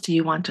skills do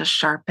you want to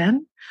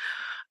sharpen?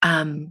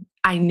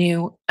 I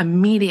knew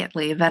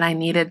immediately that I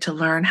needed to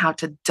learn how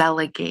to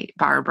delegate,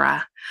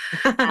 Barbara.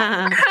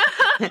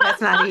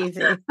 That's not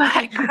easy.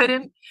 I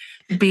couldn't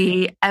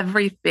be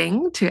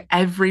everything to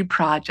every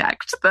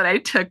project that I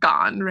took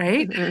on,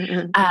 right?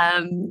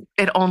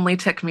 It only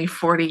took me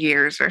 40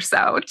 years or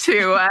so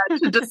to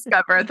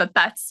discover that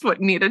that's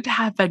what needed to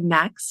happen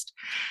next.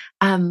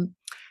 And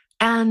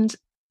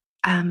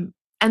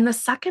the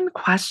second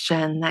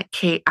question that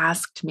Kate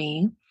asked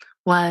me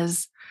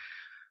was,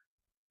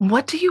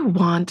 what do you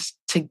want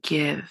to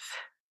give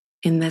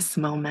in this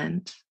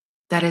moment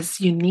that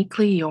is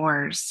uniquely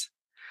yours?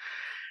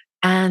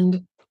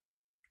 And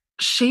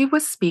she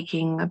was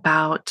speaking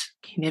about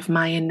kind of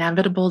my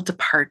inevitable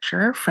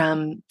departure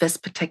from this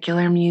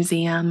particular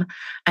museum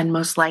and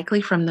most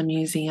likely from the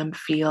museum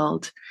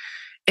field.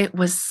 It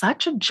was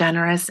such a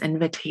generous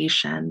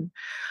invitation.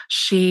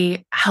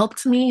 She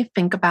helped me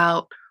think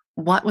about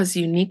what was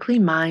uniquely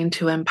mine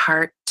to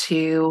impart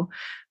to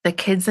the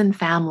kids and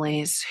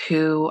families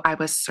who I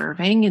was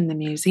serving in the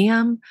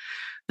museum,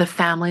 the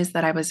families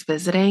that I was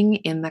visiting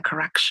in the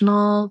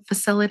correctional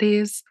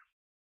facilities.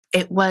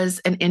 It was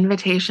an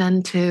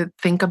invitation to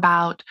think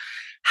about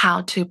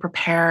how to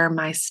prepare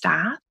my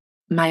staff,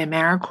 my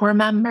AmeriCorps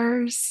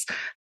members,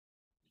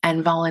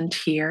 and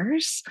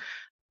volunteers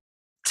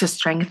to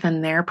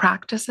strengthen their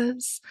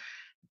practices,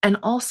 and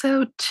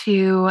also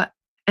to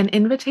an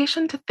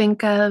invitation to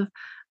think of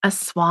a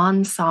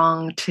swan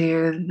song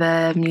to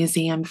the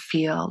museum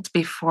field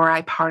before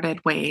I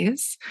parted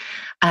ways,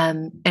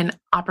 an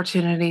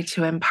opportunity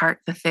to impart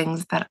the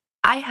things that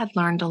I had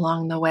learned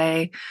along the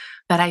way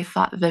that I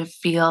thought the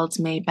field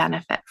may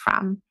benefit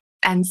from.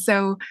 And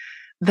so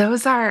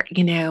those are,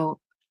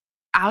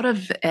 out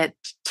of it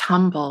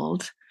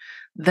tumbled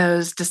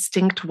those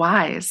distinct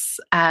whys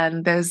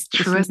and those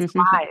truest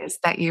whys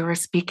that you were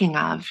speaking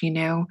of,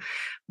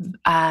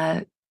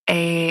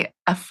 a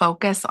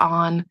focus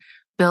on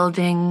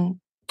building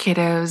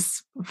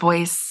kiddos'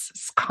 voice,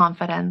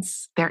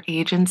 confidence, their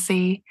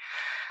agency,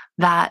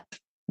 that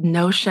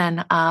notion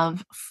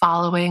of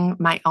following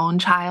my own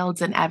child's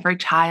and every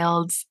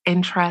child's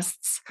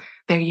interests,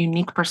 their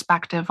unique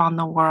perspective on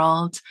the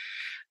world,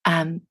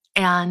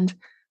 and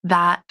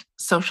that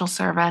social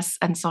service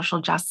and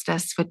social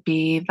justice would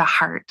be the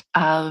heart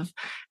of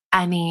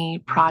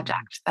any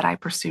project that I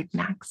pursued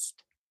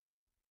next.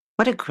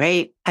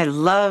 I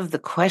love the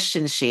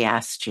questions she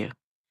asked you.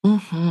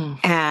 Mm-hmm.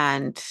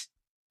 And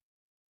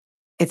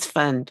it's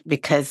fun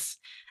because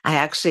I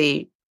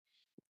actually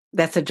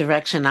that's a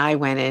direction I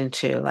went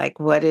into. Like,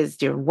 what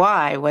is your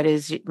why? What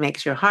is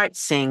makes your heart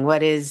sing?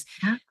 What is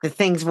Yeah. the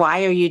things?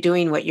 Why are you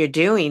doing what you're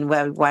doing?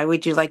 Why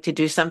would you like to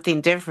do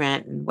something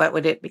different? And what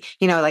would it be?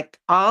 Like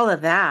all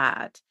of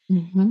that.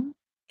 Mm-hmm.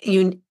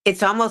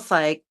 It's almost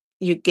like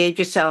you gave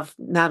yourself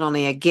not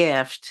only a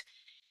gift,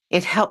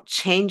 it helped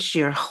change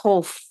your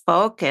whole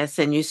focus,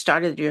 and you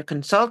started your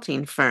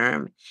consulting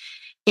firm.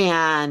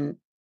 And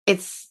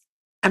it's,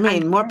 I I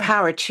mean, more did.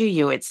 power to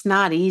you. It's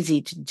not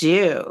easy to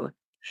do.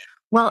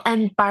 Well,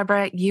 and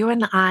Barbara, you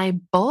and I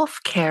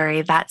both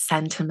carry that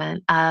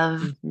sentiment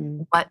of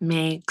Mhm. what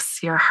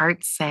makes your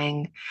heart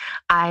sing.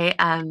 I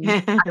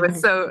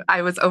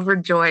was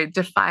overjoyed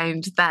to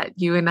find that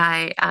you and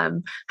I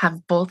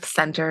have both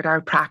centered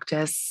our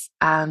practice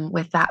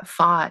with that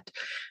thought.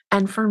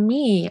 And for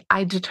me,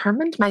 I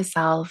determined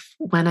myself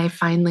when I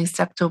finally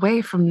stepped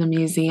away from the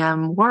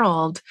museum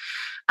world.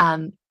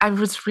 I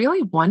was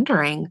really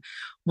wondering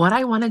what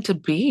I wanted to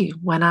be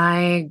when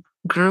I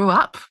grew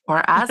up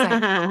or as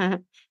I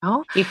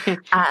know. you, you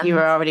And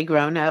were already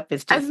grown up.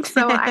 It's and just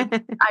so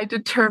I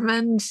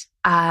determined,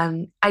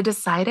 I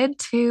decided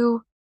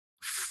to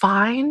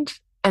find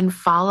and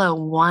follow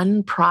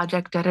one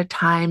project at a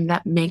time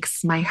that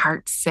makes my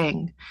heart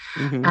sing.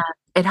 Mhm. And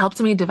it helped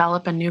me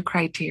develop a new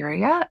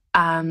criteria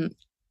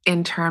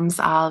in terms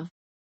of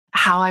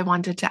how I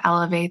wanted to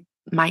elevate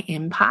my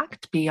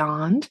impact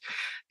beyond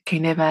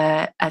kind of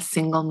a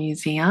single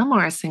museum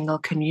or a single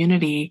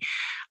community.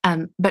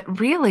 But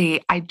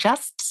really, I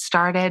just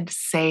started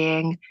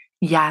saying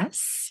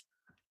yes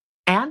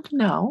and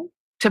no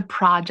to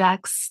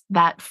projects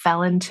that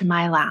fell into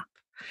my lap.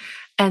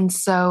 And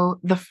so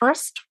the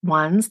first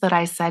ones that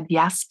I said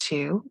yes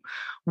to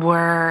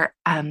were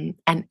an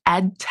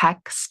ed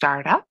tech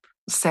startup.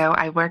 So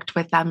I worked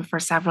with them for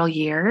several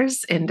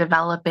years in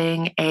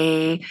developing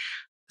a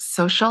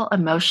social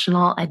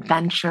emotional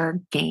adventure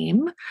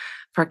game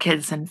for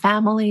kids and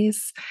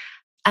families.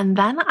 And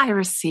then I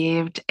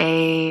received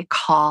a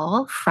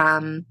call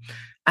from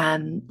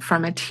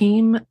a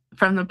team,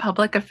 from the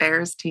public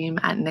affairs team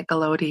at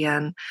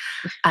Nickelodeon.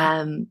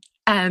 Um,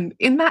 and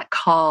in that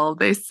call,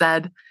 they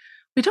said,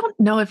 "We don't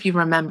know if you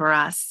remember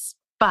us,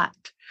 but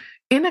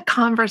in a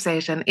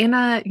conversation,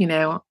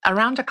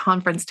 around a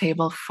conference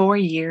table 4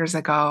 years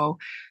ago,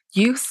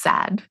 you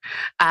said,"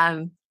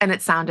 and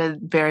it sounded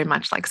very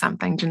much like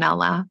something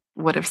Janella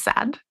would have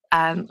said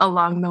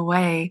along the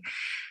way.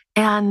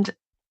 And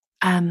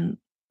um,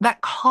 that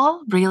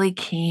call really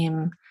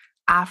came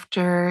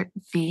after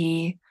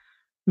the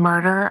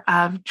murder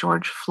of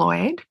George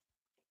Floyd.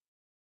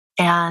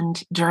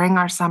 And during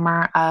our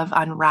summer of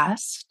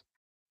unrest,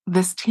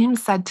 this team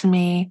said to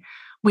me,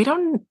 "We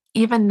don't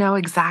even know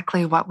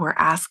exactly what we're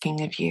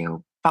asking of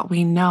you, but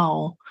we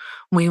know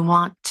we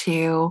want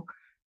to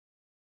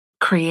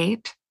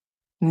create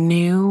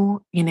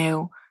new,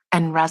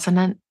 and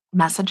resonant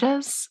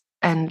messages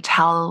and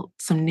tell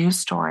some new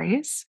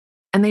stories."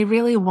 And they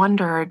really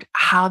wondered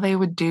how they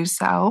would do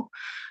so,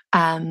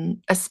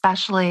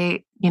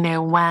 especially,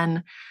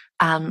 when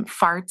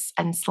farts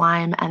and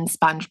slime and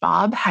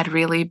SpongeBob had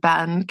really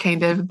been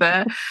kind of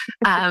the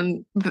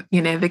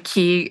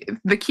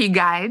key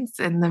guides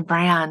in the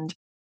brand.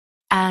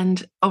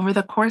 And over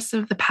the course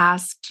of the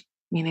past,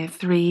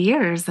 3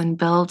 years in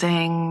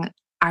building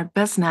our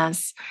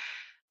business,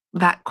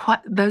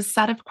 those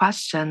set of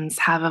questions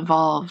have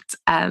evolved,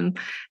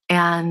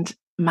 and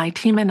my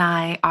team and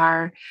I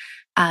are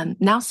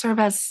now serve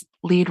as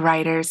lead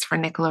writers for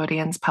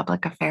Nickelodeon's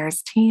public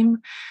affairs team.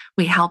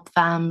 We help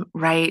them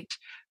write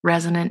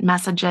resonant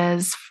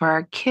messages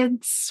for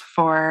kids,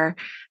 for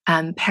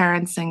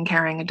parents and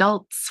caring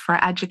adults, for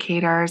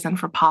educators, and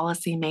for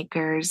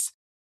policymakers.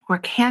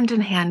 Work hand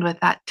in hand with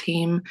that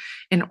team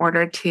in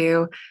order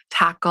to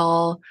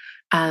tackle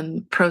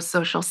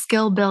pro-social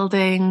skill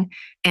building,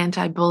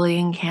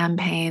 anti-bullying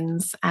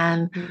campaigns,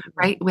 and Mhm.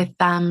 write with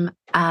them,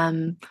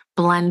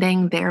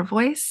 blending their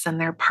voice and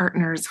their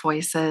partners'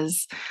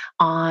 voices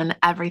on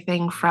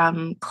everything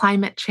from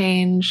climate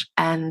change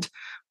and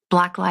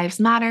Black Lives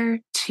Matter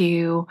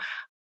to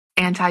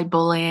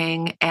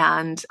anti-bullying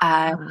and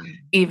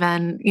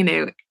even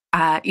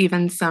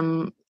even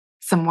some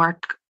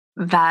work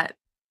that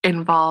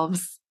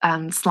involves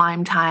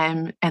slime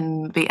time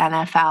in the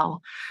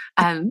NFL.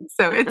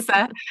 So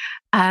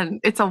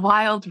it's a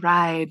wild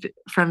ride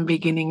from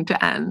beginning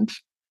to end.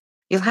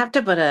 You'll have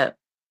to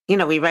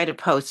we write a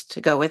post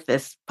to go with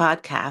this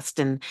podcast,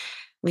 and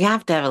we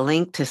have to have a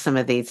link to some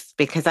of these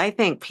because I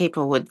think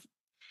people would,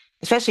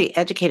 especially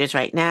educators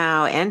right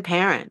now and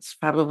parents,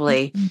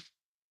 probably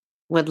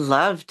would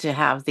love to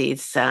have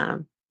these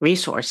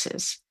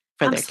resources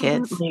for their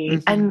kids. Absolutely.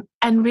 Hmm.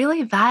 And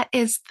really that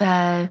is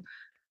the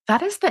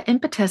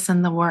impetus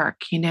in the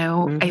work.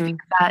 I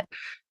think Hmm. that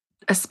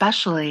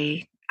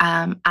especially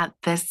at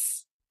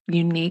this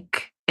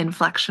unique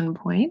inflection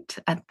point,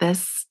 at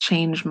this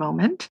change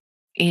moment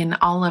in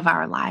all of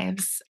our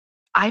lives,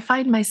 I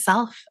find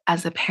myself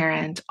as a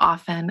parent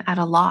often at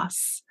a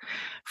loss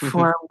Hmm.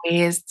 for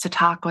ways to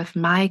talk with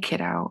my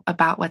kiddo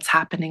about what's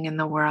happening in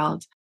the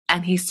world.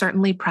 and he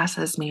certainly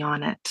presses me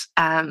on it.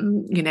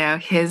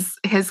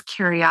 His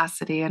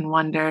curiosity and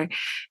wonder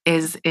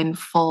is in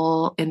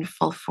full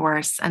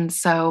force. And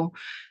so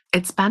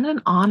it's been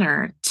an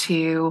honor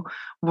to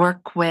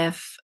work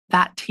with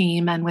that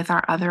team and with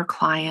our other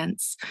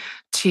clients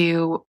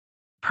to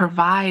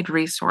provide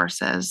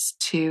resources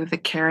to the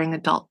caring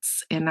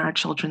adults in our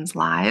children's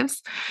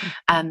lives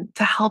and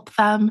to help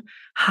them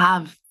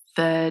have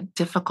the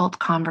difficult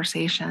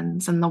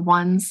conversations and the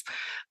ones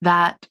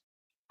that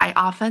I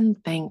often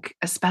think,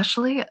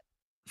 especially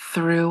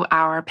through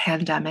our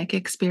pandemic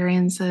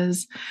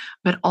experiences,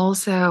 but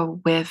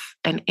also with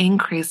an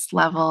increased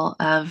level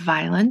of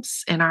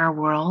violence in our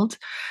world,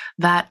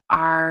 that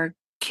our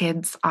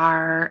kids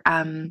are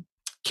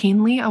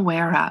keenly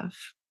aware of,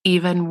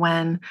 even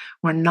when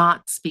we're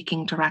not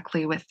speaking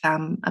directly with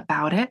them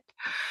about it,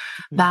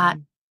 that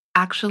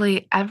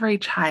actually every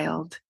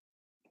child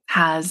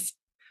has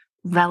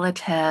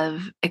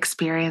relative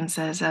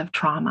experiences of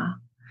trauma.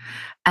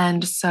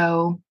 And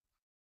so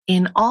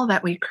in all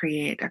that we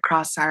create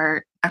across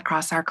our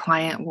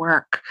client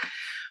work,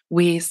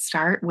 we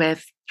start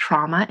with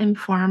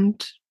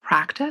trauma-informed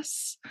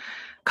practice,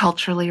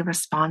 culturally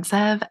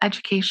responsive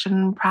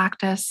education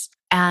practice,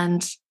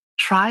 and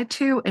try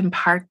to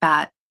impart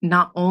that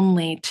not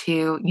only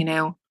to,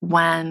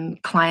 when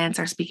clients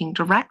are speaking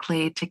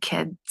directly to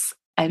kids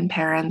and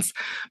parents,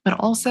 but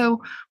also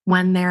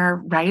when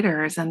their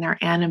writers and their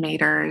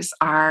animators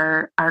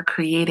are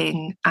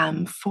creating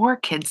for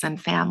kids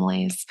and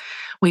families.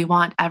 We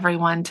want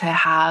everyone to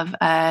have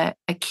a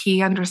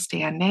key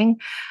understanding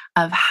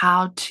of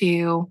how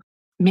to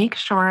make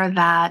sure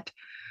that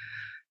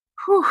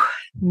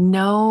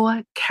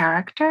no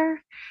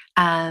character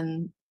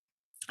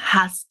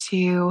has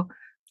to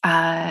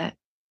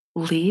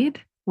lead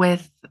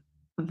with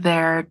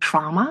their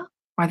trauma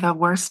or the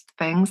worst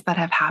things that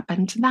have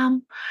happened to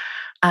them,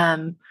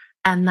 and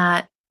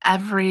that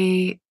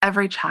every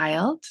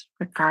child,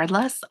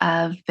 regardless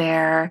of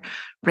their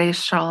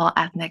racial,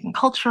 ethnic, and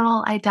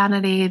cultural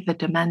identity, the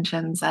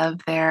dimensions of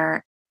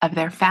their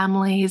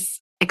families'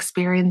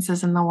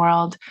 experiences in the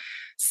world,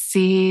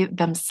 see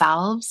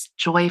themselves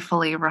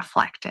joyfully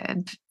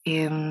reflected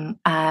in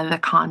the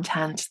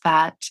content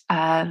that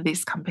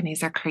these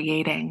companies are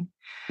creating.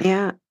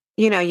 Yeah.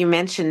 You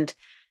mentioned,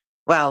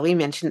 I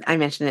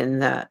mentioned in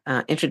the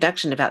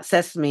introduction about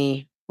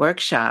Sesame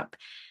Workshop.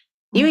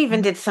 You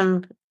even did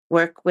some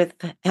work with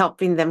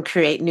helping them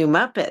create new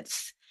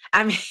Muppets.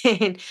 I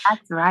mean,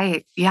 that's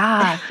right.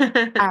 Yeah.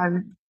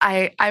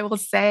 I will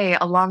say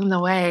along the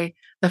way,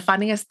 the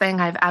funniest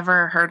thing I've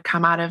ever heard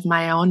come out of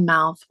my own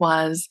mouth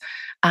was,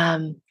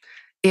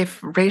 if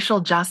racial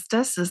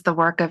justice is the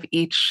work of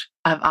each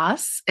of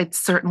us, it's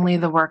certainly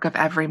the work of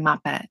every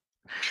Muppet.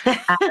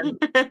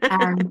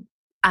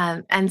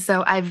 And and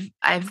so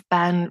I've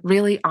been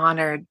really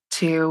honored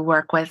to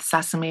work with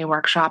Sesame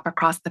Workshop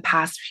across the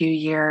past few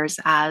years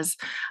as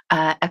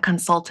a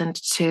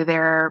consultant to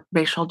their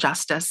racial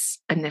justice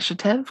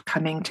initiative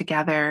coming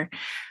together.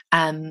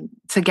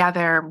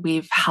 Together,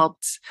 we've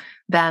helped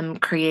them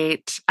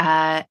create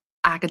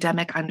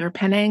academic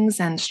underpinnings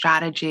and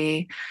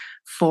strategy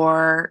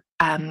for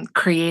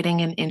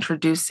creating and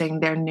introducing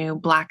their new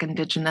Black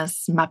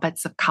Indigenous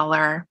Muppets of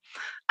Color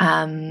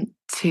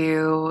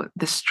to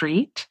the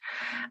street,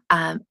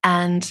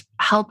 and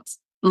helped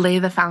lay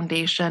the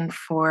foundation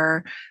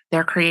for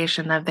their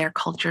creation of their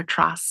culture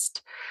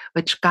trust,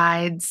 which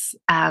guides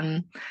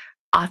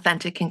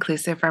authentic,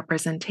 inclusive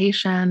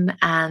representation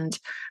and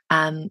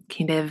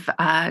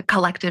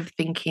collective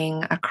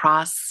thinking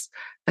across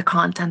the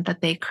content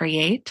that they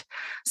create,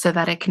 so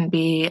that it can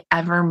be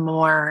ever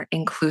more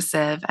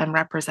inclusive and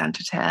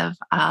representative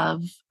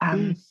of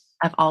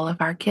all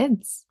of our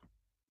kids.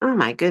 Oh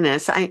my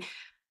goodness. I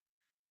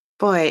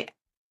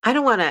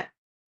don't want to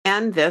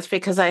end this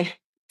because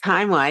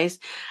time-wise,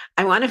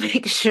 I want to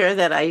make sure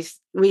that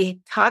we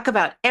talk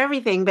about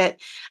everything, but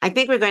I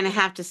think we're going to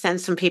have to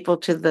send some people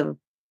to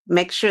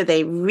make sure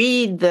they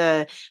read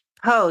the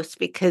post,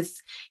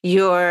 because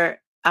your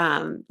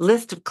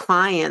list of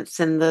clients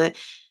and the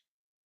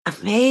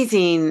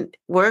amazing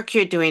work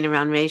you're doing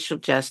around racial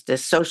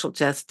justice, social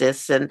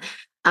justice, and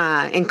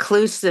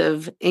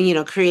inclusive,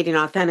 creating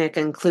authentic,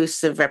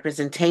 inclusive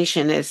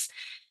representation is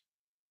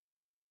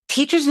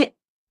teachers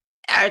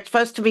are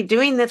supposed to be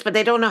doing this, but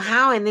they don't know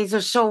how. And these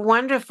are so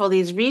wonderful.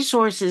 These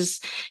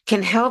resources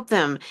can help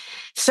them.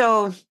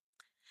 So,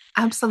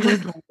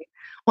 absolutely.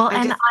 Well,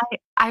 and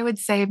I would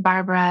say,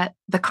 Barbara,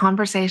 the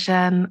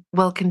conversation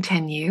will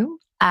continue.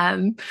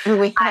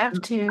 We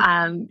have to.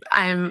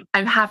 I'm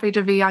happy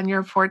to be on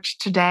your porch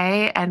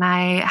today, and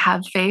I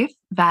have faith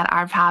that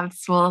our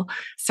paths will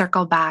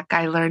circle back.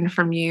 I learned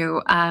from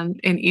you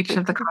in each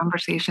of the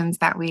conversations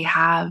that we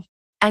have.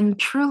 And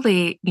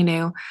truly,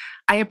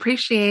 I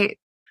appreciate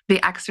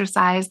the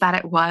exercise that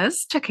it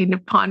was to kind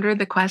of ponder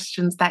the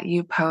questions that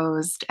you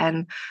posed.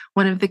 And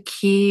one of the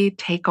key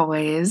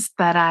takeaways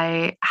that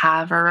I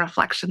have, or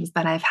reflections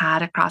that I've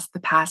had across the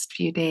past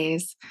few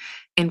days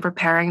in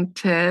preparing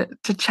to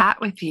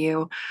chat with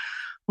you,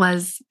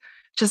 was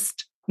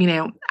just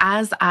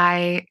as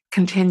I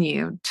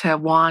continue to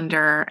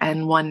wander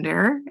and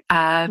wonder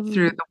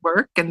through the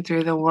work and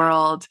through the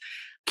world,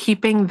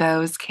 keeping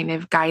those kind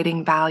of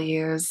guiding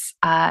values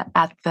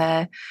at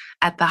the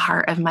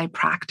heart of my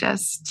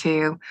practice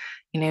to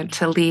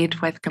lead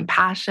with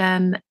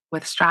compassion,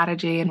 with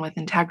strategy, and with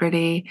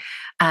integrity,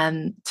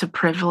 and to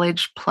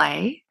privilege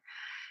play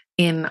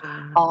in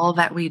all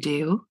that we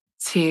do,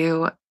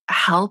 to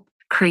help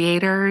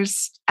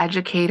creators,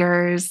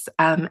 educators,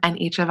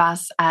 and each of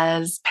us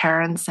as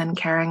parents and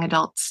caring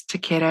adults to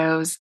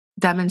kiddos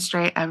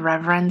demonstrate a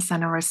reverence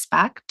and a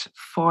respect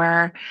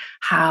for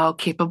how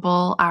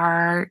capable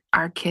our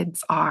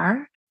kids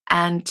are,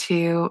 and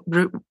to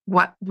root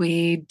what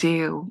we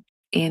do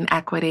in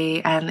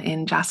equity and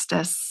in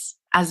justice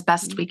as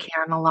best we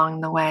can along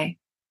the way.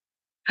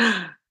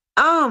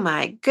 Oh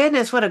my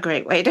goodness, what a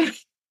great way to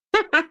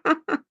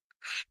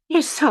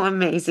You're so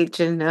amazing,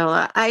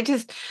 Janella.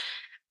 Heaven.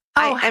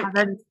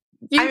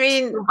 I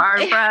mean,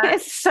 Barbara.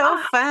 it's so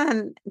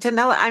fun.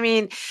 Janella, I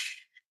mean,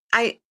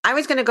 I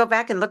was going to go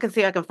back and look and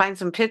see if I can find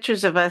some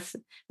pictures of us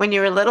when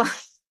you were little.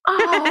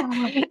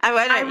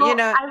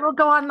 I will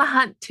go on the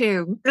hunt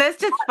too. Let's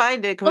just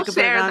find it. We'll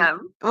share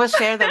them. We'll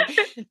share them.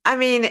 I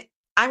mean,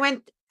 I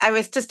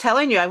was just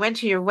telling you, I went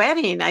to your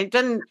wedding.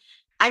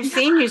 I've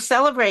seen you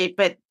celebrate,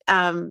 but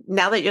now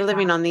that you're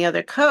living on the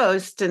other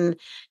coast and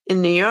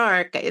in New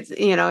York,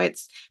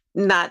 it's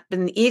not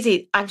been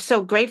easy. I'm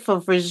so grateful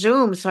for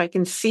Zoom so I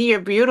can see your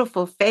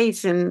beautiful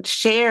face and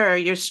share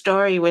your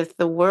story with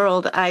the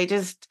world.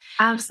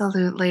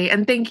 Absolutely.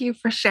 And thank you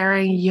for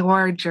sharing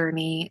your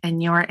journey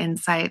and your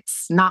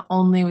insights, not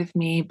only with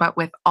me, but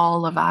with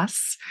all of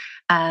us.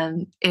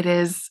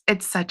 It's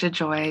such a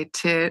joy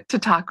to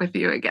talk with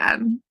you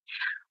again.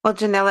 Well,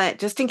 Janella,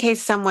 just in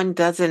case someone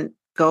doesn't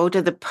go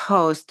to the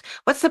post,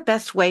 what's the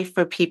best way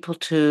for people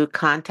to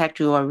contact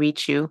you or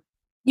reach you?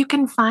 You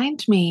can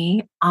find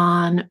me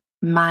on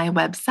my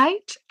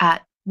website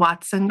at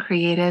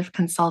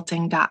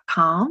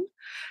watsoncreativeconsulting.com.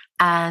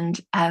 And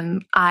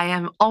I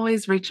am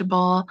always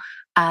reachable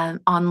on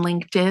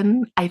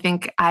LinkedIn. I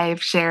think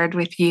I've shared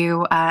with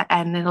you,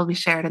 and it'll be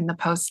shared in the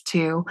post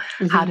too,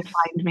 how to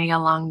find me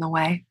along the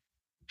way.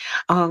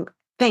 Oh,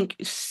 thank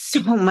you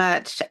so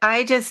much.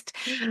 I wish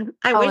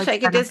I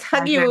could just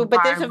hug you,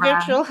 but there's a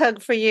virtual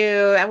hug for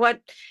you. I want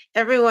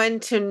everyone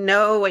to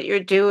know what you're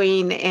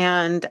doing,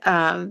 and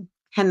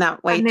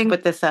cannot wait to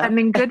put this up.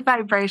 Sending good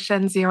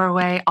vibrations your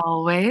way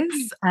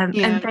always. And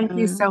thank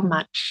you so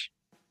much.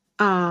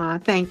 Oh,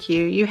 thank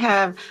you. You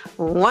have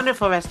a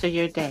wonderful rest of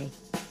your day.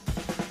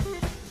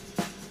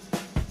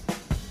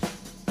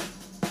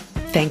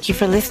 Thank you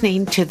for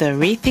listening to the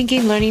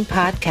Rethinking Learning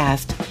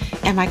podcast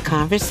and my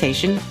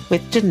conversation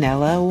with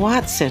Janella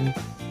Watson.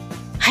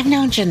 I've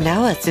known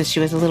Janella since she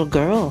was a little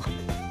girl.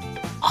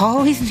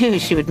 Always knew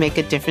she would make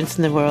a difference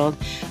in the world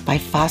by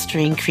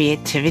fostering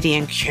creativity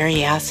and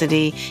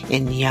curiosity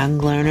in young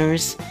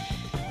learners.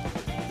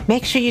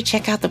 Make sure you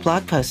check out the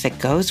blog post that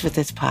goes with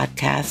this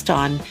podcast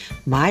on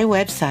my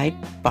website,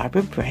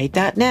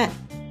 barbarabray.net.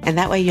 And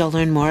that way you'll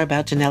learn more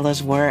about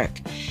Janella's work.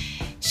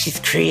 She's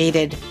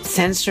created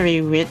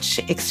sensory-rich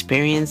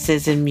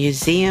experiences in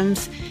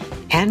museums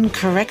and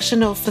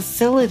correctional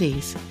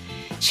facilities.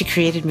 She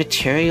created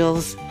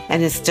materials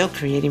and is still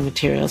creating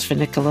materials for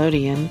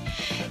Nickelodeon.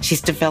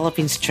 She's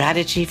developing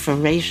strategy for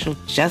racial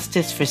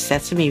justice for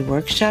Sesame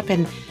Workshop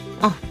and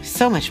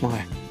so much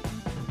more.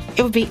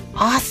 It would be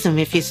awesome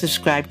if you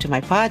subscribed to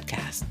my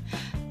podcast.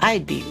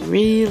 I'd be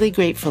really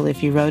grateful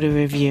if you wrote a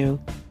review.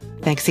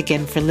 Thanks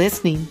again for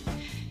listening.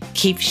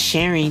 Keep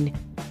sharing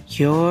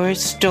your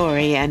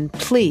story and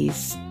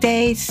please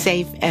stay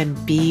safe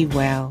and be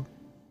well.